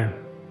the pattern.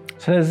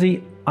 ስለዚህ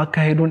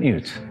አካሄዱን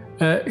እዩት።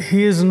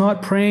 He is not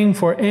praying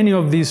for any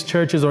of these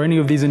churches or any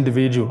of these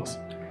individuals.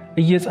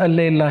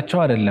 እየጸለየላቸው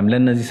አይደለም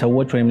ለነዚህ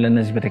ሰዎች ወይም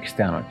ለነዚህ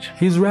ቤተክርስቲያኖች።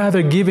 He's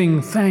rather giving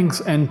thanks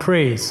and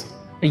praise.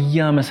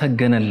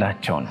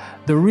 እያመሰገነላቸው ነው።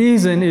 The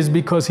reason is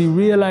because he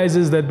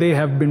realizes that they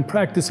have been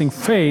practicing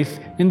faith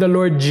in the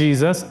Lord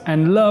Jesus and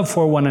love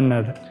for one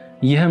another.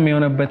 ይህም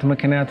የሆነበት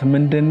ምክንያት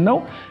ምንድነው?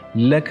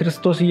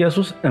 ለክርስቶስ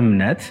ኢየሱስ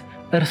እምነት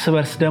እርስ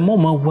በርስ ደግሞ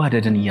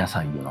መዋደድን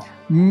እያሳዩ ነው።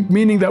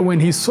 Meaning that when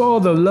he saw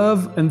the love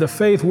and the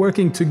faith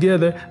working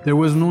together, there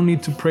was no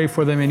need to pray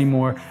for them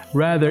anymore.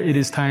 Rather, it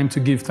is time to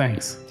give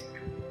thanks.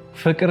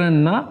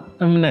 ፍቅርና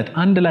እምነት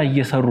አንድ ላይ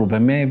እየሰሩ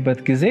በሚያይበት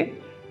ጊዜ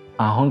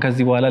አሁን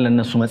ከዚህ በኋላ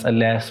ለነሱ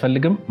መጸለይ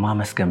አያስፈልግም፣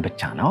 ማመስገን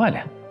ብቻ ነው አለ።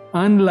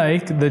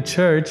 Unlike the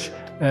church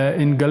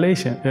in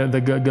Galatia,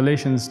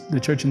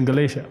 the church in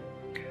Galatia.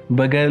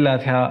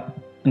 በገላትያ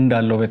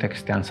እንዳለው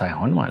ቤተክርስቲያን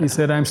ሳይሆን ማለት። He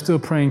said, "I'm still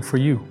praying for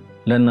you."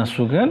 ለነሱ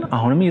ግን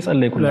አሁንም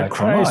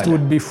እየጸለይኩላቸው ነው አለ። Christ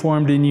would be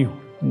formed in you.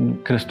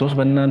 ክርስቶስ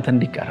በእናንተ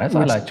እንዲቀረጽ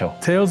አላቸው።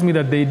 Tells me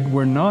that they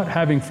were not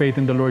having faith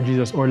in the Lord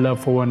Jesus or love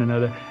for one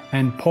another,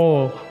 and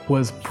Paul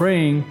was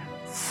praying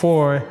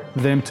for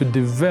them to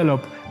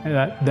develop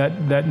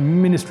that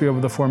ministry of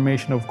the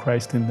formation of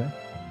Christ in them.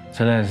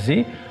 ስለዚህ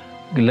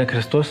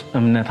ለክርስቶስ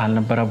እምነት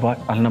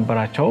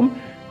አልነበራቸውም፣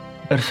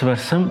 እርስ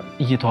በርስም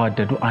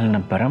እየተዋደዱ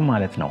አልነበረም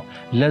ማለት ነው።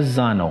 ለዛ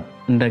ነው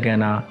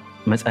እንደገና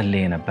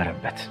መጸለይ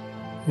የነበረበት።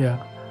 Yeah.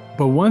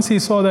 But once he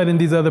saw that in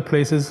these other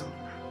places,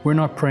 we're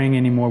not praying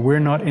anymore.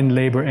 We're not in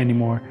labor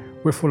anymore.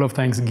 We're full of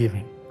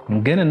thanksgiving.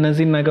 ግን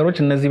እነዚህ ነገሮች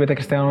እነዚህ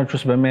ቤተክርስቲያኖች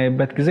ውስጥ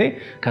በሚያይበት ጊዜ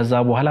ከዛ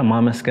በኋላ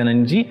ማመስገን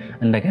እንጂ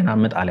እንደገና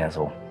ምጥ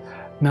አልያዘውም።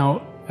 Now,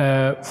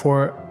 for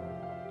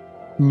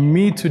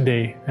me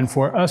today and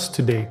for us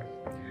today,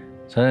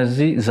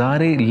 ስለዚህ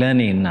ዛሬ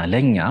ለኔና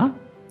ለኛ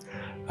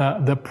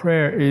the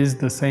prayer is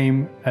the same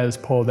as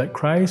Paul, that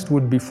Christ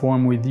would be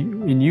formed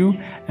in you,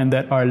 and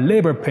that our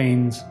labor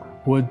pains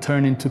would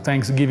turn into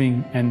thanksgiving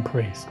and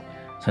praise.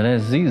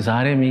 ስለዚህ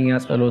ዛሬ የኛ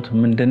ጸሎት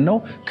ምንድነው?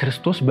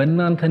 ክርስቶስ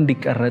በእናንተ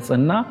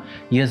እንዲቀረጽና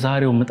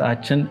የዛሬው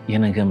ምጣችን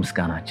የነገ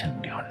ምስጋናችን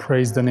እንዲሆን።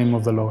 Praise the name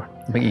of the Lord.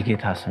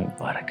 በጌታ ስም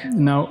ይባረክ።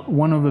 Now,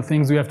 one of the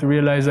things we have to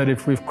realize that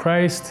if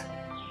Christ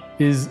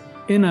is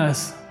in us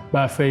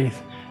by faith,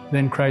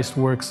 then Christ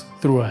works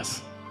through us.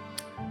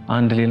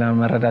 አንድ ሌላ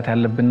መረዳት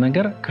ያለብን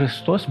ነገር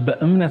ክርስቶስ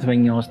በእምነት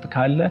በእኛ ውስጥ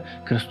ካለ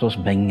ክርስቶስ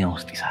በእኛ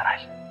ውስጥ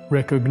ይሰራል።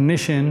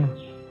 Recognition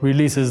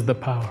releases the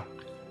power.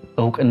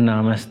 እውቅና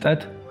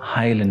መስጠት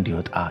ኃይል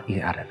እንዲወጣ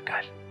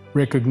ያደርጋል።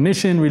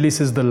 Recognition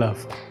releases the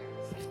love.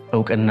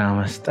 እውቅና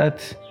መስጠት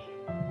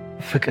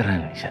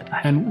ፍቅርን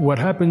ይሰጣል። And what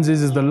happens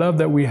is the love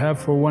that we have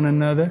for one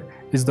another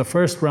is the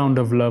first round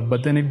of love, but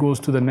then it goes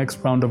to the next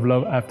round of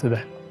love after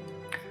that.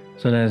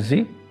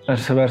 ስለዚህ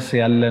እርስ በርስ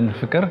ያለን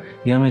ፍቅር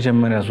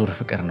የመጀመሪያ ዙር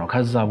ፍቅር ነው።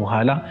 ከዛ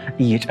በኋላ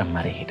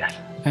እየጨመረ ይሄዳል።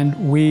 And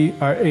we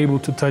are able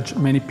to touch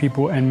many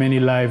people and many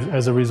lives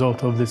as a result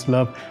of this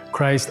love.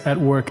 Christ at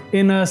work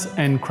in us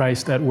and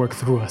Christ at work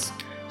through us.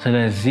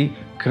 ስለዚህ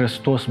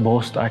ክርስቶስ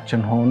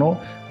በውስጣችን ሆኖ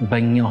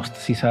በእኛ ውስጥ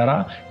ሲሰራ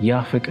ያ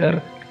ፍቅር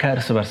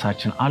ከእርስ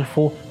በርሳችን አልፎ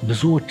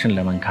ብዙዎችን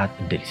ለመንካት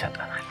እድል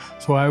ይሰጠናል።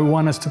 So I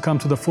want us to come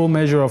to the full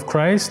measure of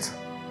Christ.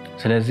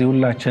 ስለዚህ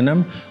ሁላችንም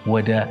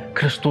ወደ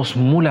ክርስቶስ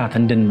ሙላት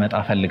እንድንመጣ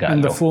And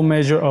ፈልጋለሁ። the full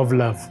measure of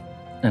love.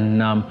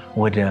 እናም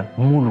ወደ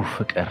ሙሉ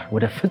ፍቅር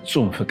ወደ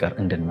ፍጹም ፍቅር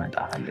እንድንመጣ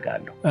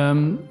ፈልጋለሁ።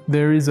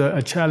 There is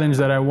a challenge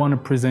that I want to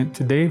present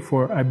today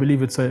for I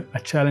believe it's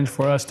a challenge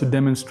for us to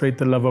demonstrate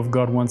the love of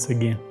God once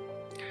again.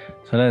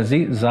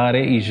 ስለዚህ ዛሬ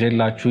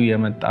ይዤላችሁ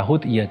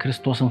የመጣሁት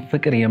የክርስቶስን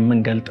ፍቅር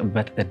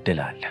የምንገልጥበት እድል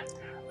አለ።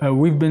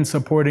 We've been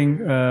supporting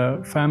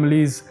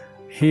families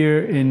here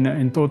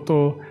in Toto.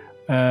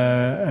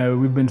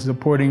 We've been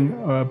supporting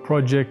a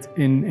project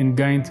in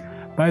Gaint.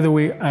 By the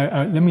way,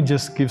 let me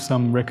just give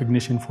some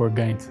recognition for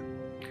Gaint.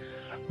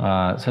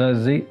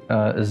 ስለዚህ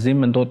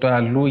እዚህም እንጦጦ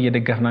ያሉ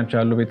እየደገፍናቸው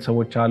ያሉ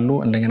ቤተሰቦች አሉ።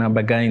 እንደገና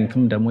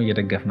በጋይንትም ደግሞ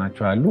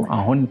እየደገፍናቸው ያሉ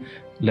አሁን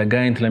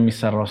ለጋይንት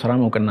ለሚሰራው ስራ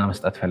እውቅና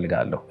መስጠት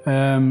ፈልጋለሁ።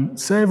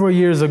 Several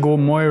years ago,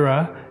 Moira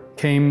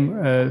came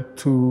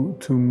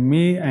to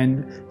me and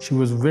she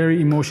was very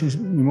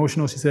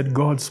emotional. She said,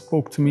 God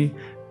spoke to me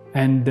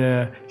and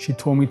she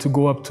told me to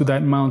go up to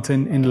that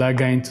mountain in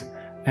Lagaint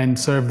and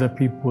serve the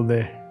people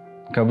there.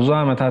 ከብዙ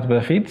ዓመታት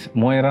በፊት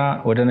ሞይራ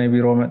ወደ እኔ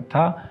ቢሮ መጥታ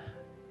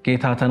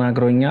ጌታ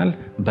ተናግሮኛል፣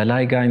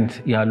 በላይ ጋይንት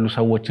ያሉ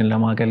ሰዎችን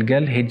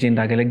ለማገልገል ሄጄ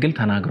እንዳገለግል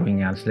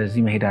ተናግሮኛል፣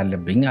 ስለዚህ መሄድ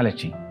አለብኝ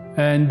አለችኝ።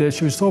 And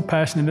she was so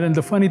passionate. And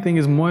the funny thing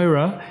is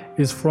Moira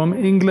is from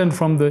England,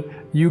 from the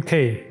UK.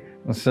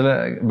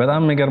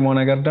 በጣም የሚገርመው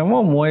ነገር ደግሞ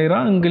ሞይራ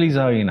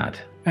እንግሊዛዊ ናት።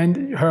 And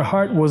her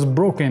heart was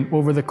broken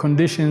over the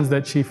conditions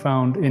that she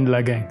found in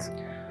Lagaint.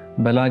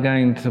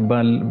 በላጋይንት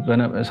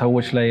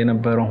ሰዎች ላይ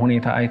የነበረው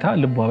ሁኔታ አይታ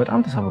ልቧ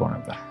በጣም ተሰብሮ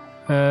ነበር።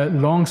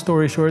 Long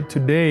story short,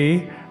 today,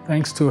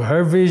 thanks to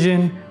her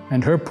vision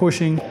and her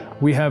pushing,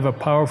 we have a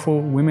powerful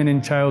women and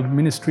child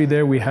ministry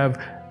there. We have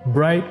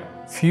Bright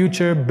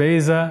Future,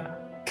 Beza,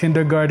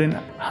 kindergarten,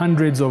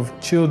 hundreds of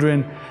children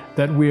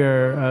that we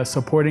are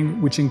supporting,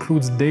 which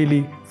includes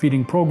daily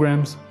feeding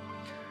programs.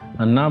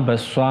 እና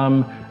በሷም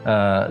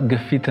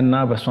ግፊትና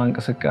በሷ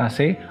እንቅስቃሴ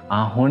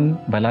አሁን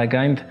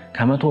በላጋይንት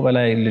ከመቶ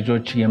በላይ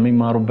ልጆች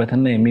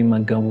የሚማሩበትና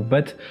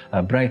የሚመገቡበት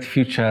ብራይት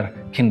ፊውቸር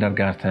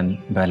ኪንደርጋርተን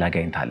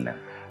በላጋይንት አለ።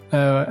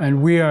 And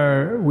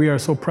we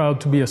are so proud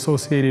to be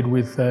associated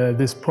with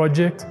this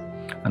project.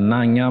 እና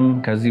እኛም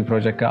ከዚህ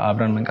ፕሮጀክት ጋር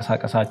አብረን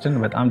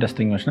መንቀሳቀሳችን በጣም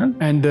ደስተኞች ነን።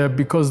 And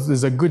because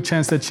there's a good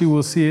chance that she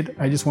will see it,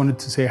 I just wanted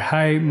to say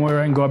hi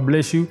Moira and God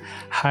bless you.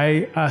 Hi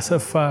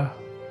Asafa,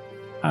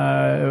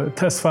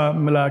 Tesfa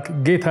Malak,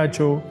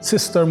 Getacho,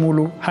 Sister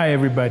Mulu. Hi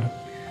everybody.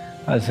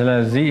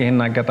 ስለዚህ ይህን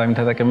አጋጣሚ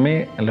ተጠቅሜ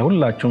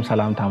ለሁላችሁም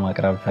ሰላምታ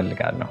ማቅረብ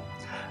ፈልጋለሁ።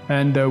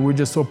 And we're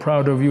just so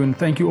proud of you and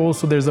thank you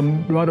also. There's a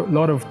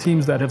lot of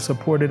teams that have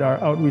supported our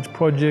outreach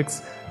projects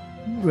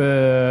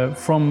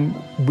from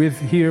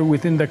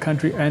within the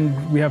country, and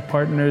we have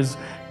partners,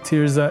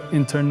 Tirza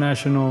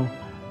International,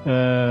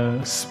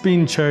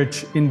 Spin Church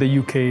in the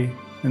UK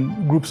and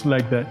groups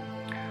like that.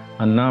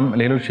 እናም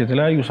ሌሎች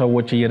የተለያዩ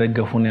ሰዎች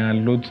እየደገፉ ነው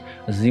ያሉት።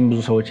 እዚህም ብዙ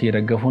ሰዎች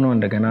እየደገፉ ነው።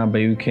 እንደገና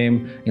በዩኬም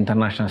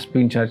ኢንተርናሽናል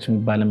ስፒን ቸርች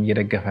የሚባልም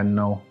እየደገፈን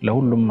ነው።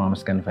 ለሁሉም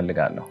ማመስገን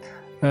ፈልጋለሁ።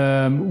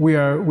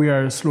 We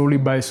are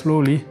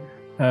slowly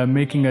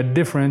making a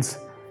difference,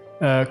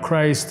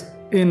 Christ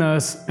in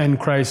us and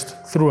Christ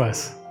through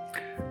us.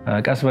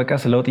 ቀስ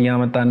በቀስ ለውጥ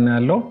እያመጣን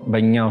ያለው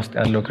በእኛ ውስጥ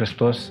ያለው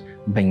ክርስቶስ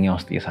በእኛ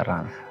ውስጥ እየሰራ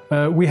ነው።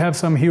 We have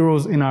some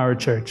heroes in our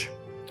church.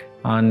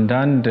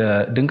 አንዳንድ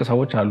ድንቅ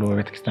ሰዎች አሉ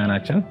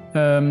በቤተክርስቲያናችን።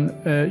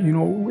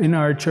 In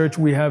our church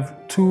we have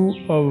two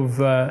of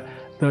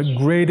the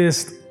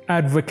greatest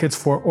advocates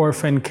for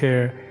orphan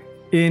care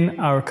in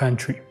our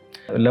country.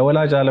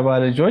 ለወላጅ አልባ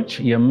ልጆች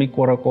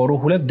የሚቆረቆሩ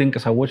ሁለት ድንቅ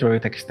ሰዎች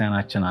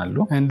በቤተክርስቲያናችን አሉ።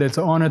 And it's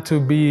an honor to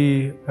be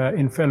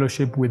in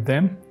fellowship with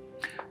them.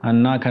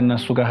 እና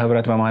ከነሱ ጋር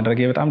ህብረት በማድረግ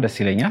በጣም ደስ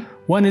ይለኛል።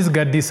 One is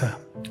Gadisa.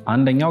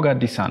 አንደኛው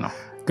ጋዲሳ ነው።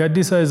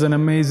 Gadisa is an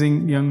amazing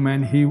young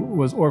man. He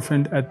was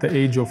orphaned at the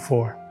age of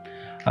 4.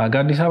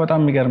 ጋዲሳ በጣም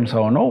የሚገርም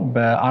ሰው ነው።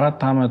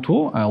 በ4 ዓመቱ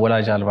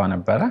ወላጅ አልባ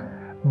ነበረ።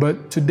 But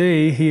today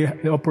he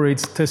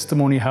operates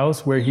Testimony House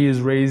where he is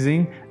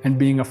raising and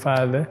being a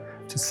father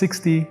to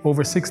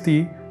over 60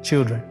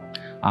 children.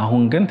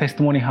 አሁን ግን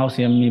ቴስቲሞኒ ሃውስ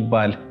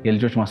የሚባል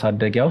የልጆች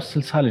ማሳደጊያ ውስጥ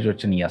 60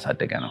 ልጆችን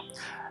እያሳደገ ነው።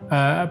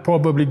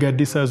 Probably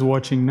Gadisa is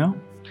watching now.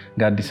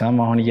 ጋዲሳም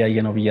አሁን እያየ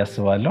ነው ብዬ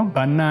አስባለሁ።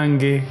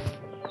 ባናንጌ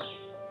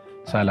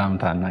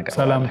ሰላምታ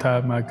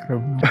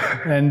ማቅረብ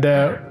and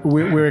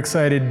we're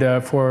excited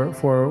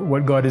for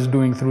what God is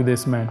doing through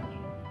this man.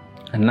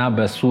 እና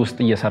በሱ ውስጥ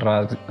እየሰራ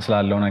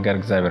ስላለው ነገር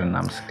እግዚአብሔር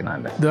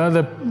እናመሰግናለን።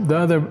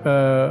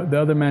 The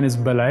other man is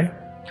Belai.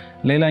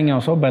 ሌላኛው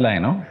ሰው በላይ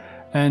ነው።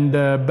 And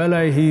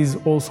Belai, he's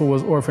also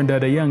was orphaned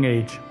at a young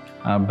age.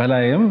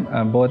 በላይም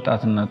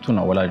በወጣትነቱ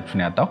ነው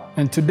ወላጆቹን ያጣው።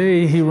 And today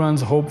he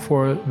runs Hope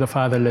for the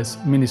Fatherless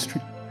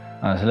ministry.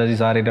 ስለዚህ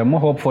ዛሬ ደግሞ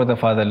Hope for the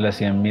Fatherless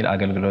የሚል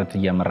አገልግሎት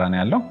እየመራ ነው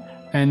ያለው።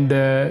 And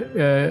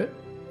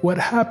what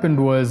happened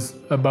was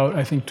about,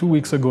 I think, 2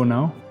 weeks ago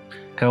now.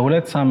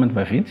 ከሁለት ሳምንት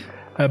በፊት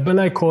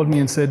Belai called me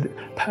and said,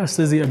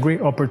 Pastor Z, a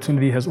great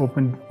opportunity has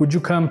opened. Would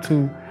you come to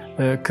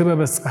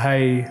Kibaba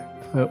Tsahai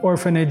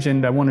orphanage,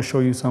 and I want to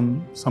show you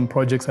some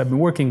projects I've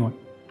been working on.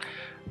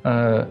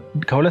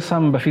 ከሁለት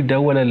ሳምንት በፊት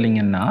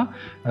ደወለልኝና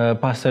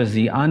ፓስተር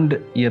ዚ አንድ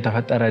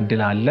የተፈጠረ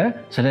እድል አለ፣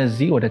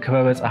 ስለዚህ ወደ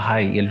ክበበ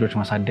ፀሐይ የልጆች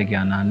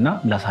ማሳደጊያና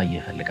ላሳየ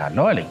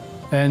እፈልጋለሁ አለኝ።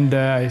 And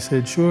I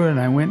said sure, and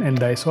I went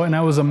and I saw, and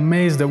I was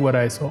amazed at what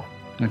I saw.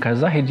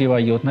 ከዛ ሄጄ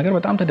ባየሁት ነገር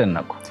በጣም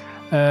ተደነቅኩ።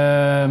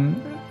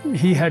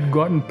 He had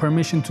gotten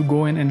permission to go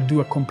in and do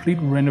a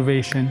complete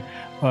renovation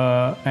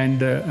and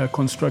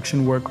construction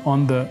work on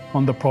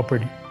the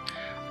property.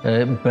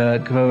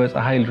 በክበበ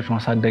ፀሐይ ልጆች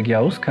ማሳደጊያ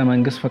ውስጥ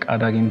ከመንግስት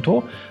ፈቃድ አግኝቶ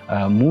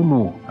ሙሉ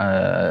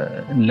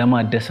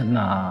ለማደስና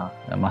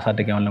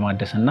ማሳደጊያውን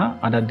ለማደስና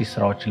አዳዲስ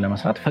ስራዎችን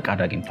ለመስራት ፈቃድ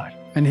አግኝቷል።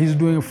 And he's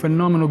doing a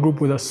phenomenal group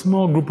with a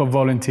small group of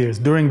volunteers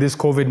during this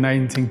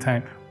COVID-19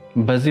 time.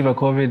 በዚህ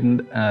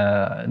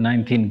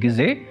በኮቪድ-19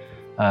 ጊዜ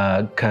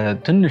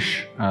ከትንሽ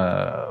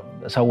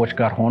ሰዎች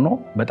ጋር ሆኖ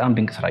በጣም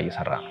ድንቅ ስራ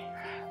እየሰራ ነው።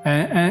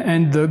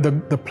 And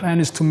the plan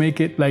is to make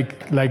it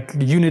like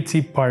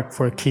Unity Park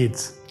for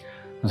kids.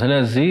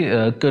 ስለዚህ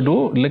እቅዱ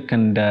ልክ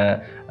እንደ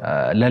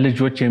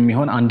ለልጆች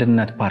የሚሆን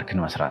አንድነት ፓርክን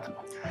መስራት ነው።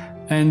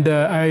 And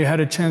I had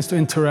a chance to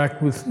interact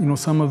with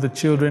some of the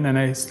children, and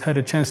I had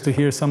a chance to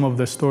hear some of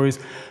the stories.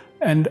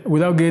 And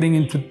without getting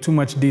into too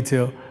much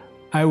detail,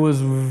 I was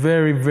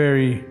very,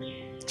 very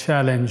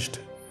challenged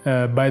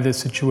by the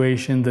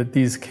situation that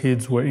these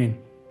kids were in.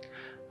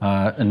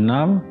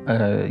 እናም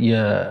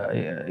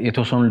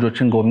የተወሰኑ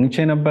ልጆችን ጎብኝቼ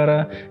ነበረ።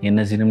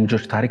 የነዚህንም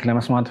ልጆች ታሪክ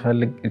ለመስማት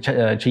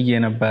ችዬ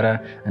ነበረ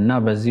እና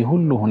በዚህ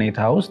ሁሉ ሁኔታ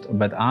ውስጥ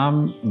በጣም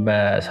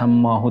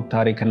በሰማሁት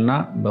ታሪክና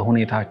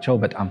በሁኔታቸው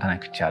በጣም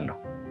ተነክቻለሁ።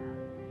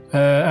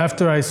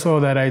 After I saw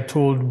that, I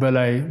told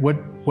Belai,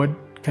 what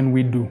can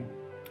we do?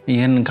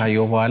 ይህን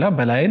ካየሁ በኋላ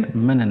በላይን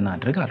ምን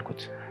እናድርግ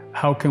አልኩት።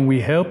 How can we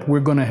help?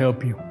 We're going to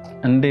help you.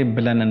 እንዴ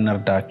ብለን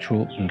እንርዳችሁ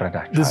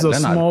እንረዳችኋለን። This is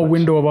a small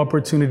window of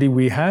opportunity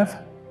we have.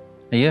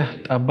 ይህ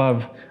ጠባብ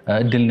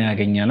እድል ነው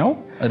ያገኘነው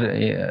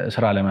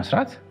ስራ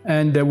ለመስራት።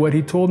 And what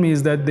he told me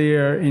is that they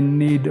are in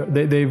need,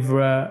 they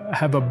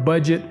have a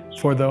budget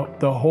for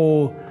the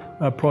whole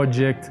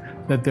project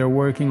that they're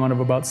working on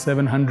of about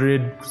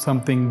 700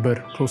 something birr,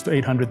 close to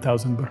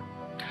 800,000 birr.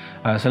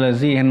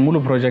 ስለዚህ ይህን ሙሉ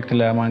ፕሮጀክት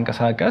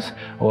ለማንቀሳቀስ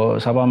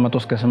 700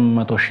 እስከ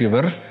 800 ሺህ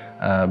ብር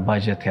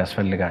ባጀት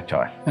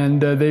ያስፈልጋቸዋል።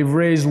 And they've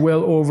raised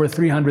well over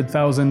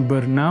 300,000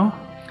 birr now.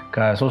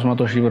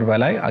 ከ300 ሺህ ብር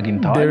በላይ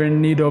አግኝተዋል። They're in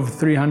need of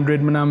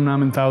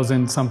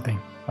 300,000 something.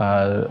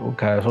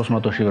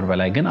 ከ300 ሺህ ብር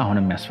በላይ ግን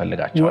አሁንም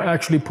ያስፈልጋቸዋል። We'll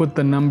actually put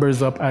the numbers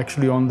up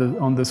actually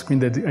on the screen,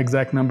 the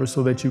exact numbers,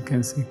 so that you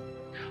can see.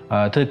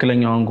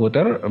 ትክክለኛውን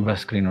ቁጥር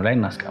በስክሪኑ ላይ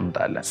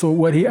እናስቀምጣለን። So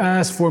what he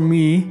asked for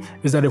me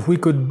is that if we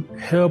could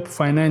help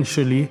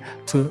financially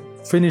to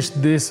finish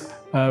this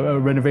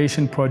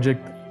renovation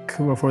project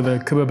for the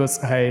Kibaba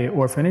Tsahai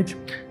orphanage.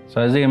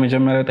 ስለዚህ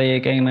የመጀመሪያው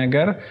ጠየቀኝ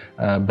ነገር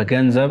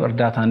በገንዘብ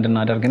እርዳታ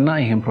እንድናደርግና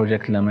ይህን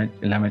ፕሮጀክት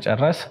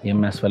ለመጨረስ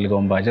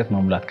የሚያስፈልገውን ባጀት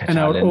መሙላት ከቻለን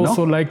ነው። And I would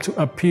also like to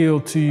appeal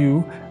to you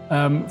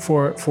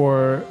for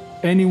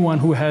anyone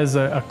who has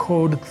a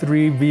code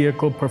 3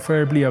 vehicle,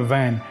 preferably a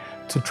van,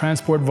 to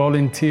transport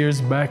volunteers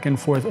back and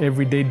forth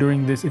every day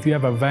during this. If you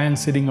have a van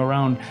sitting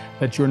around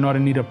that you're not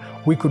in need of,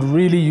 we could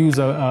really use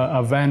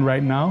a van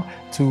right now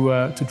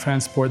to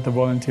transport the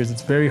volunteers.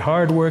 It's very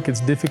hard work,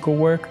 it's difficult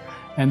work,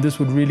 and this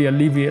would really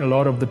alleviate a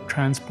lot of the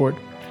transport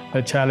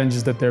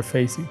challenges that they're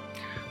facing.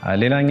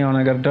 ሌላኛው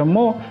ነገር ደግሞ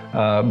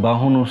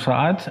በአሁኑ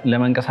ሰዓት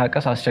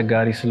ለመንቀሳቀስ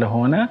አስቸጋሪ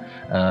ስለሆነ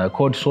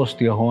ኮድ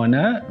 3 የሆነ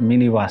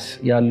ሚኒባስ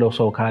ያለው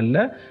ሰው ካለ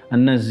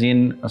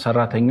እነዚህን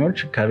ሰራተኞች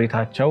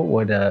ከቤታቸው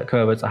ወደ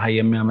ክበበ ፀሐይ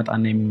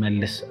የሚያመጣና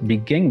የሚመልስ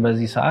ቢገኝ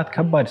በዚህ ሰዓት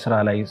ከባድ ስራ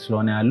ላይ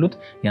ስለሆነ ያሉት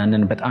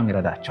ያንን በጣም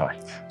ይረዳቸዋል።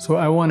 So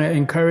I want to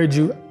encourage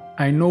you.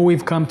 I know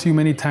we've come to you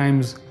many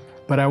times,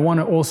 but I want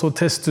to also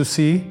test to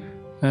see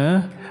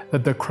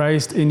that the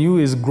Christ in you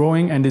is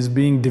growing and is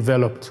being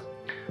developed.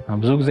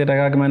 ብዙ ጊዜ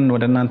ደጋግመን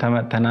ወደ እናንተ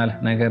መጥተናል፣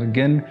 ነገር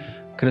ግን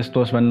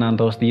ክርስቶስ በእናንተ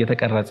ውስጥ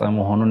እየተቀረጸ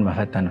መሆኑን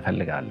መፈተን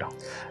እፈልጋለሁ።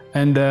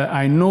 And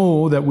I know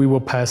that we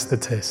will pass the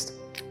test.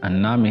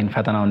 እናም ይህን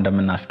ፈተናው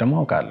እንደምናልፍ ደግሞ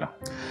አውቃለሁ።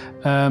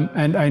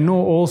 And I know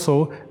also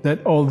that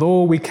although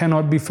we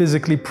cannot be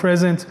physically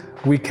present,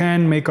 we can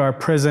make our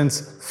presence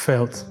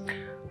felt.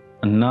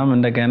 እናም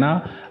እንደገና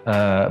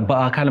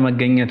በአካል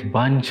መገኘት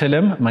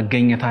ባንችልም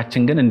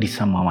መገኘታችን ግን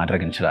እንዲሰማ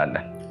ማድረግ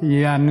እንችላለን።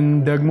 ያንን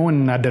ደግሞ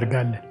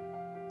እናደርጋለን።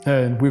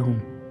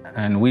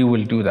 And we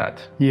will do that.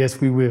 Yes,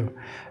 we will.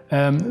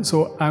 So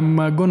I'm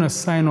going to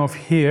sign off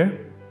here.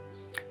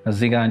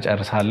 እዚህ ጋር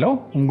እንጨርሳለሁ።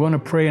 I'm going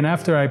to pray, and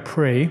after I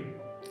pray,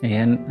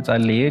 ይሄን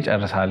ጸልዬ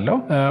ጨርሳለሁ።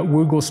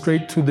 We'll go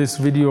straight to this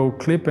video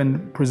clip and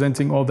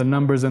presenting all the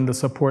numbers and the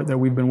support that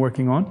we've been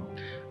working on.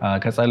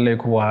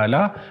 ከጸለይኩ በኋላ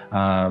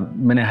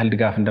ምን ያህል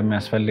ድጋፍ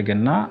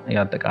እንደሚያስፈልግና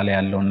ያጠቃላይ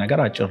ያለውን ነገር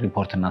አጭር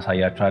ሪፖርት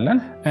እናሳያችኋለን።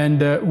 And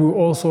we'll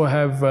also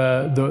have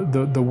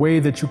the way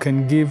that you can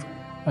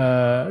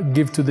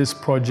give to this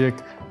project,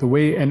 the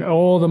way, and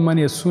all the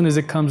money as soon as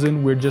it comes in,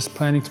 we're just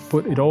planning to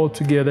put it all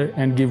together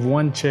and give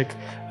one check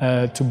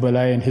to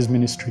Balai and his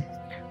ministry.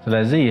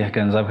 ስለዚህ ይህ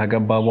ገንዘብ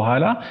ከገባ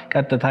በኋላ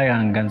ቀጥታ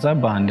ያን ገንዘብ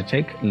በአንድ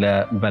ቼክ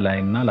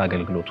ለበላይና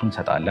ለአገልግሎቱ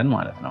እንሰጣለን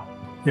ማለት ነው።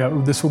 Yeah,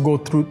 this will go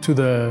through to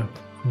the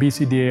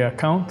BCDA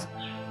account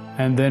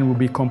and then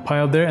will be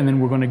compiled there, and then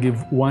we're going to give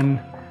one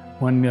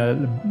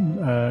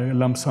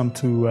lump sum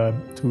to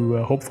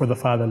Hope for the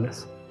Fatherless.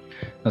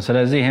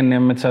 ስለዚህ ይሄን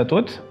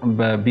የምትሰጡት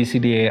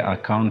በBCDA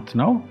አካውንት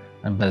ነው።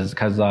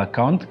 ከዛ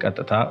አካውንት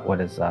ቀጥታ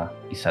ወደዛ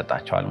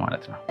ይሰጣቸዋል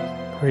ማለት ነው።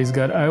 Praise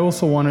God. I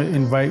also want to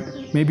invite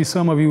maybe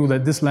some of you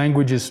that this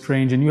language is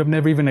strange and you have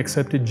never even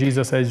accepted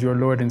Jesus as your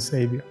Lord and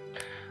Savior.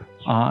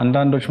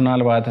 አንዳንዶች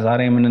ምናልባት ዛሬ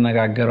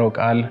የምንነጋገረው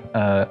ቃል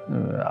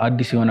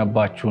አዲስ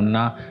የሆነባችሁና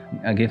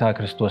ጌታ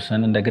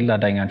ክርስቶስን እንደ ግል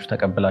አዳኛችሁ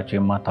ተቀብላችሁ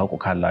የማታውቁ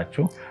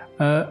ካላችሁ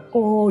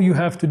all you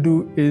have to do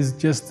is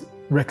just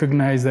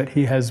recognize that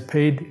he has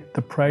paid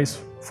the price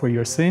for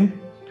your sin.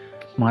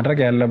 ማድረግ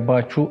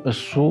ያለባችሁ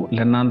እሱ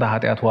ለእናንተ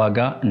ኃጢአት ዋጋ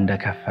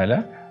እንደከፈለ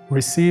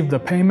receive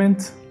the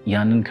payment,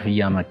 ያንን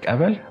ክፍያ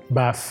መቀበል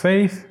by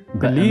faith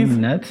believe,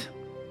 በእምነት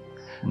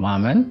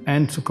ማመን,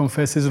 and to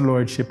confess his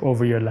lordship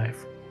over your life.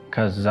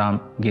 ከዛም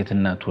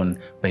ጌትነቱን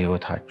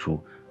በሕይወታችሁ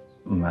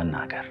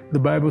መናገር።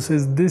 The Bible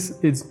says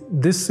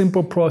this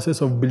simple process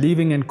of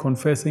believing and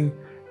confessing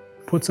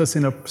puts us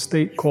in a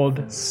state called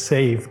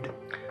saved.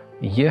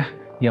 ይህ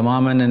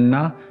የማመንና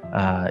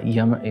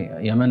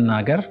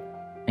የመናገር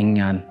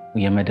እኛን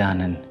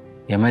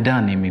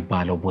የመዳን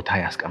የሚባለው ቦታ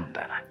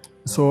ያስቀምጠናል።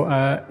 So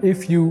if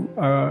you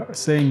are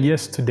saying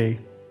yes today,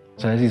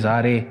 ስለዚህ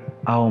ዛሬ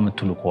አዎ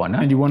የምትሉ ከሆነ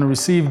and you want to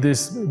receive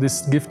this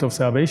gift of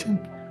salvation,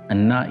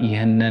 እና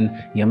ይህንን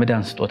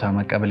የመዳን ስጦታ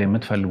መቀበል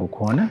የምትፈልጉ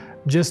ከሆነ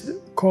just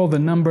call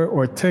the number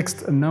or text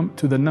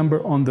to the number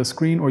on the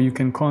screen, or you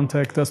can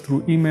contact us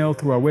through email,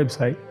 through our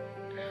website.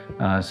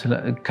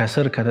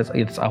 ከስር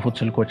የተጻፉት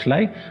ስልኮች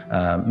ላይ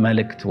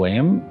መልእክት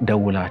ወይም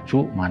ደውላችሁ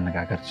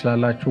ማነጋገር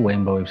ትችላላችሁ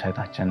ወይም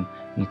በዌብሳይታችን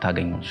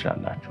ልታገኙ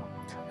ትችላላችሁ።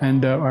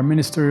 And our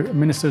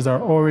ministers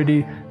are already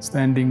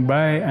standing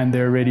by and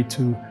they're ready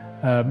to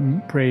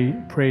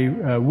pray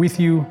with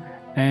you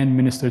and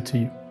minister to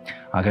you.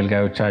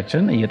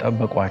 አገልጋዮቻችን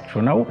እየጠበቋችሁ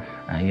ነው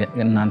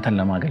እናንተን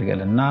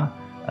ለማገልገልና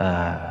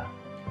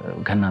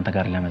ከእናንተ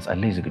ጋር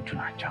ለመጸለይ ዝግጁ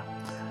ናቸው።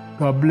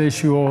 God bless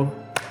you all.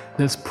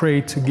 Let's pray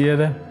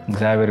together.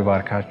 እግዚአብሔር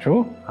ይባርካችሁ።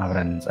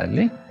 አብረን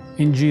እንጸልይ።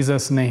 In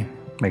Jesus' name.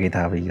 በጌታ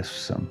በኢየሱስ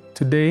ስም።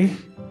 Today,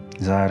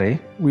 ዛሬ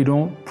we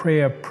don't pray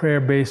a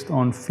prayer based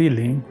on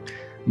feeling.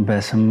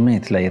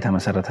 በስሜት ላይ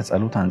የተመሰረተ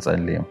ጸሎት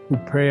አንጸልይም። We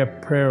pray a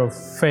prayer of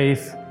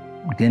faith,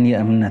 ግን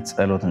የእምነት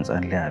ጸሎት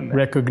እንጸልያለን።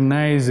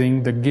 recognizing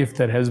the gift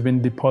that has been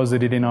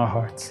deposited in our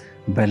hearts.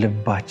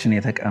 በልባችን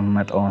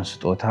የተቀመጠውን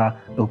ስጦታ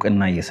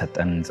ዕውቅና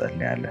እየሰጠን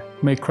እንጸልያለን።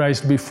 May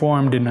Christ be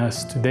formed in us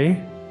today.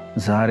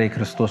 ዛሬ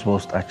ክርስቶስ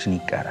በውስጣችን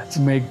ይቀረጽ።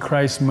 May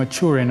Christ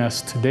mature in us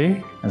today.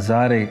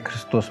 ዛሬ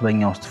ክርስቶስ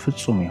በእኛ ውስጥ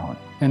ፍጹም ይሁን።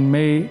 And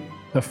may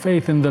the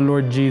faith in the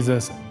Lord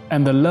Jesus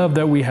and the love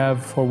that we have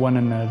for one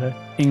another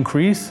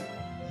increase.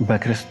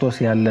 በክርስቶስ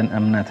ያለን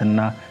እምነትና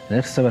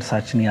እርስ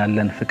በርሳችን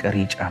ያለን ፍቅር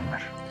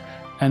ይጨምር።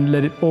 And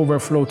let it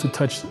overflow to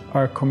touch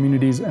our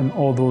communities and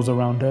all those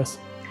around us.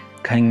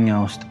 ከኛ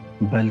ውስጥ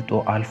በልጦ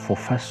አልፎ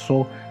ፈሶ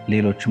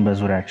ሌሎችን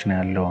በዙሪያችን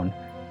ያለውን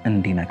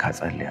እንዲነካ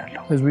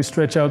ጸልያለሁ። As we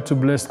stretch out to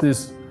bless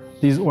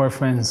these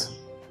orphans,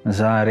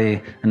 ዛሬ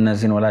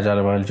እነዚህን ወላጅ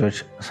አልባ ልጆች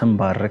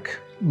ስንባርክ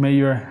may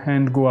your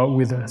hand go out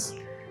with us.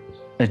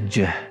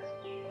 እጅህ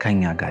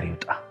ከኛ ጋር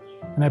ይውጣ።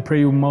 And I pray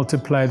you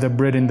multiply the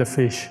bread and the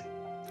fish.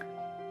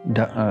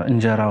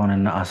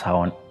 እንጀራውንና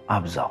አሳውን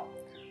አብዛው።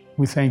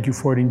 We thank you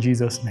for it in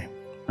Jesus' name.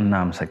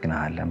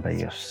 እናመሰግናለን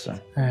በኢየሱስ ስም።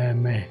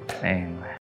 Amen. አሜን።